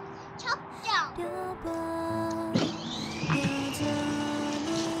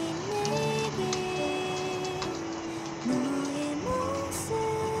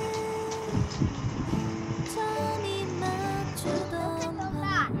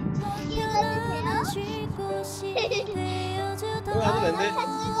 이거 하도 된대.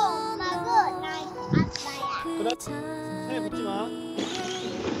 사주고 엄마고 그래? 차에 붙지 마.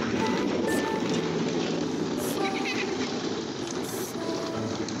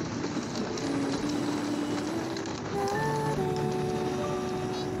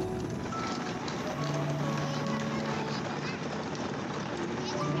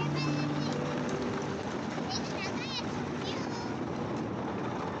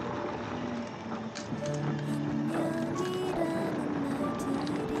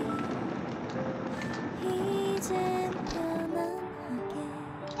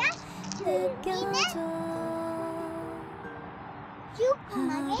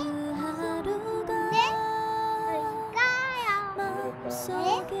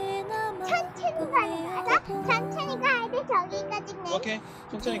 천천히 가야 돼. 저기까지. 오케이,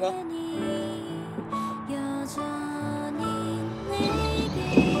 천천히 가.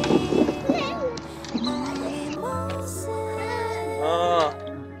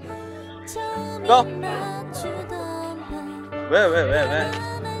 고! 왜?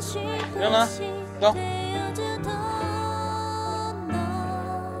 일어나. 고!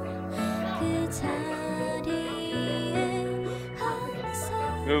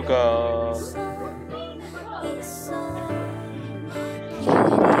 그러니까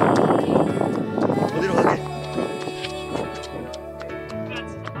어디로 가게?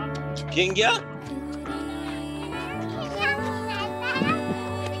 비행기야?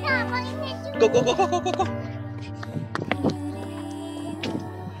 고고고고고고.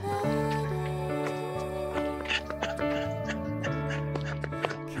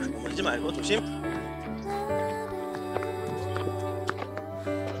 넘어지지 말고 조심.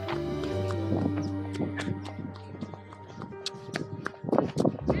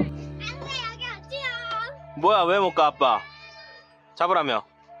 뭐야, 왜 못 가, 아빠? 잡으라며.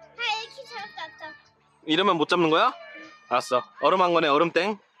 이렇게 잡았어. 이러면 못 잡는 거야? 알았어. 얼음 한 거네,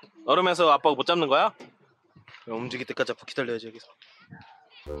 얼음땡. 얼음에서 아빠가 못 잡는 거야? 움직일 때까지 아빠 기다려야지, 여기서.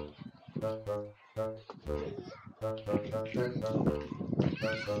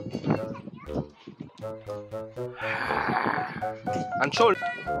 안 추워.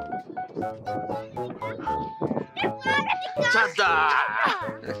 찾다.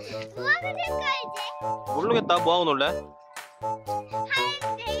 뭐하면 될까 이제? 모르겠다. 뭐하고 놀래? 내가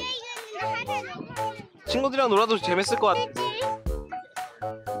이거 하나 친구들이랑 놀아도 재밌을 것 같아.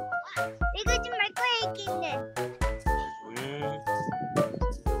 이거 좀 말 거야 이기는.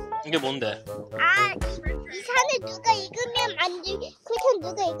 이게 뭔데? 이 산을 누가 익으면 안 돼. 그 산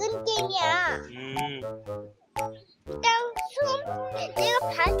누가 익은 게임이야. 일단 내가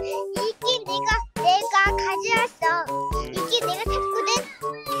이게 내가 가져왔어. 이게 내가 탔거든.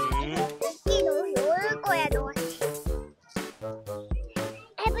 이게 너 올 거야 너한테.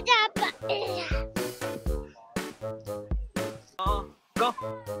 해보자 아빠. 고!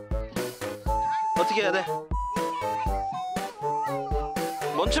 어떻게 해야 돼?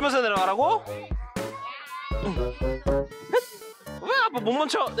 멈추면서 내려가라고? 왜 아빠 못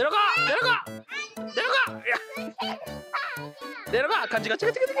멈춰? 내려가! 내려가! 간지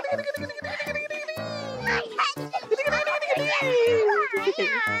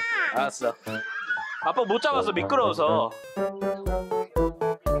알았어. 아빠 못 잡았어, 미끄러워서.